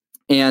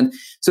 And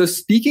so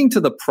speaking to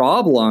the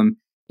problem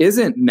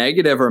isn't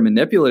negative or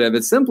manipulative.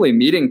 It's simply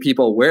meeting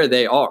people where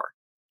they are.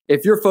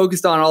 If you're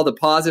focused on all the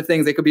positive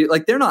things, they could be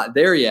like, they're not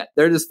there yet.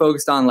 They're just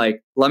focused on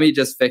like, let me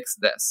just fix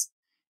this.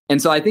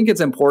 And so I think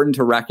it's important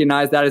to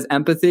recognize that as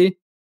empathy,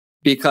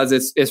 because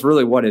it's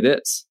really what it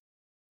is.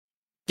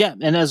 Yeah.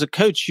 And as a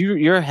coach,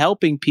 you're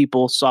helping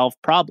people solve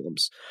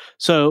problems.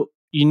 So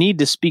you need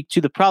to speak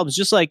to the problems.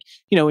 Just like,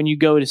 when you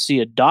go to see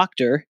a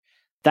doctor,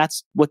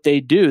 that's what they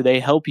do. They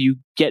help you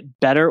get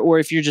better. Or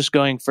if you're just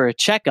going for a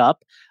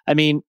checkup,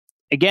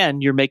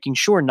 again, you're making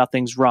sure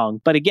nothing's wrong.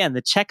 But again,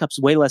 the checkup's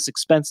way less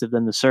expensive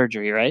than the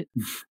surgery, right?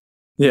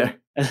 Yeah.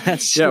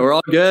 Yeah, we're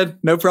all good.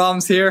 No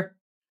problems here.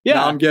 Yeah.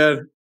 No, I'm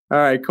good. All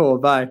right, cool.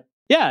 Bye.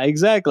 Yeah,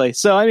 exactly.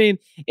 So,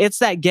 it's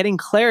that getting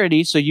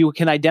clarity so you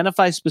can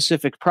identify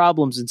specific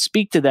problems and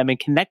speak to them and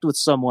connect with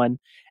someone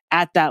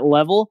at that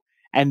level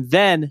and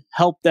then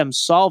help them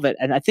solve it.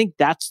 And I think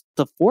that's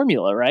the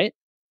formula, right?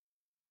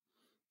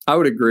 I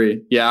would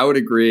agree. Yeah, I would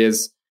agree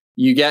is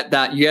you get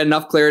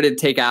enough clarity to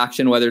take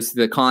action, whether it's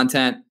the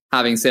content,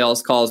 having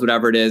sales calls,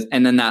 whatever it is.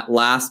 And then that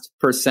last %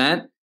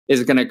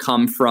 is going to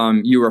come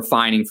from you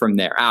refining from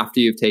there after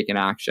you've taken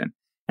action.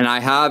 And I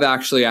have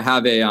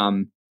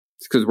a,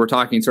 because we're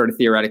talking sort of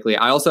theoretically,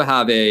 I also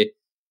have a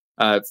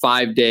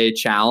 5-day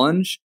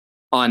challenge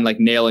on like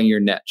nailing your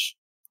niche.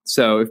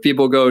 So if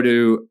people go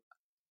to,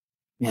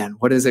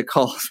 what is it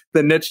called?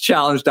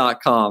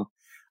 thenichechallenge.com.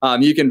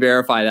 You can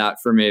verify that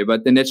for me,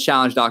 but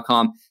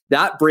thenichechallenge.com,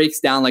 that breaks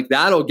down, like,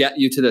 that'll get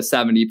you to the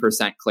 70%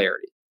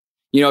 clarity.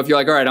 If you're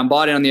like, all right, I'm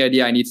bought in on the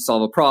idea, I need to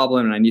solve a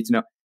problem and I need to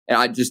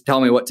know, just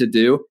tell me what to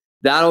do.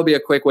 That'll be a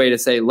quick way to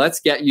say,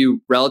 let's get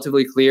you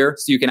relatively clear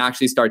so you can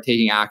actually start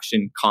taking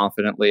action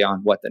confidently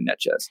on what the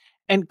niche is.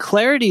 And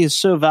clarity is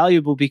so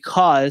valuable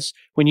because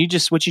what you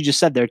just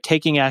said there,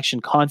 taking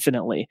action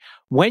confidently.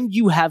 When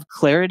you have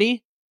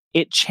clarity,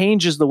 it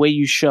changes the way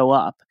you show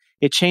up.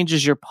 It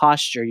changes your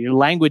posture, your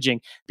languaging,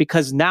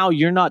 because now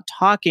you're not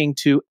talking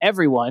to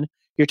everyone.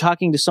 You're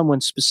talking to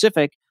someone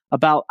specific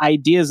about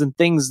ideas and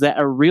things that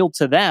are real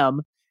to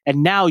them.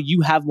 And now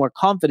you have more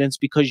confidence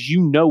because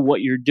you know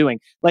what you're doing.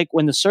 Like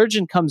when the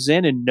surgeon comes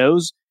in and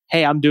knows,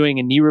 hey, I'm doing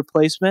a knee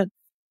replacement,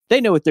 they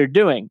know what they're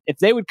doing. If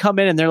they would come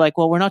in and they're like,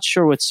 well, we're not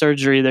sure what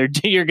surgery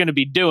you're going to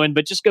be doing,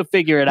 but just go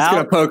figure it out. Just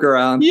going to poke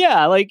around.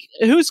 Yeah, like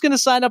who's going to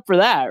sign up for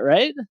that,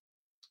 right?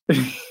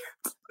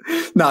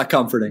 Not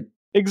comforting.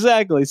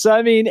 Exactly. So,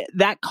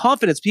 that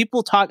confidence,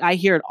 people talk, I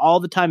hear it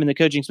all the time in the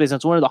coaching space.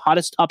 That's one of the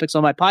hottest topics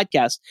on my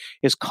podcast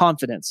is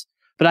confidence.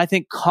 But I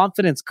think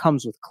confidence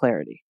comes with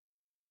clarity.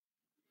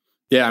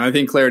 Yeah, and I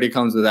think clarity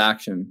comes with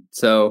action.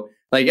 So,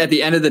 like at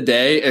the end of the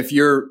day, if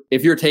you're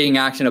taking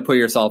action to put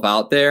yourself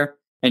out there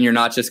and you're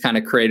not just kind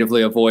of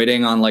creatively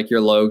avoiding on like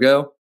your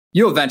logo,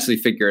 you'll eventually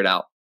figure it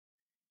out.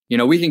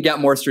 We can get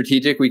more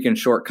strategic, we can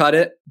shortcut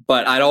it,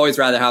 but I'd always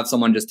rather have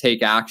someone just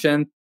take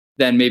action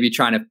than maybe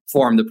trying to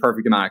form the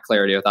perfect amount of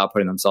clarity without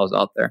putting themselves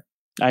out there.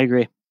 I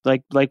agree.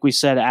 Like we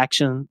said,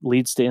 action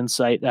leads to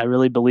insight. I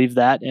really believe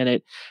that. And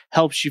it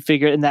helps you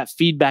figure it. And that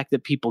feedback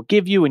that people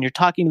give you when you're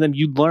talking to them,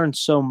 you learn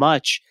so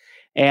much.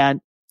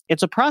 And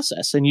it's a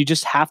process. And you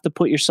just have to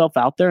put yourself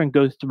out there and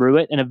go through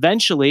it. And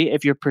eventually,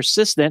 if you're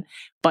persistent,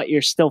 but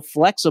you're still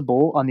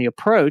flexible on the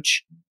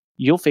approach,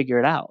 you'll figure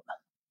it out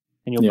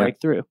and you'll break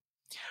through.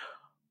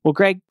 Well,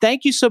 Greg,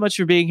 thank you so much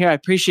for being here. I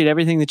appreciate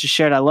everything that you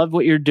shared. I love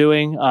what you're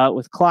doing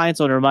with clients.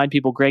 I want to remind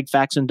people,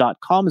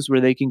 gregfaxon.com is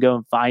where they can go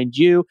and find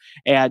you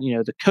and,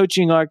 the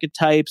coaching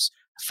archetypes,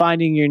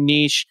 finding your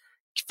niche,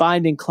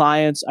 finding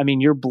clients. I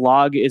mean, your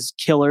blog is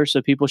killer,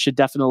 so people should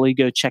definitely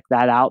go check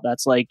that out.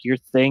 That's like your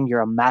thing.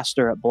 You're a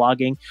master at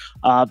blogging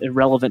and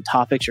relevant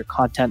topics. Your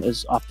content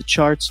is off the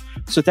charts.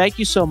 So thank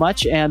you so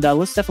much, and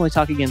let's definitely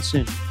talk again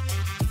soon.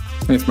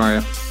 Thanks,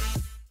 Mario.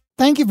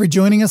 Thank you for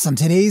joining us on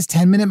today's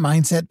 10-Minute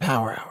Mindset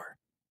Power Hour.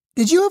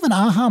 Did you have an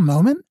aha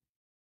moment?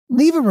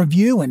 Leave a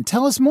review and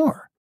tell us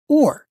more,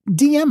 or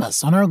DM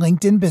us on our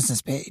LinkedIn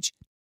business page,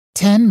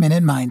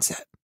 10-Minute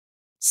Mindset.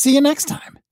 See you next time.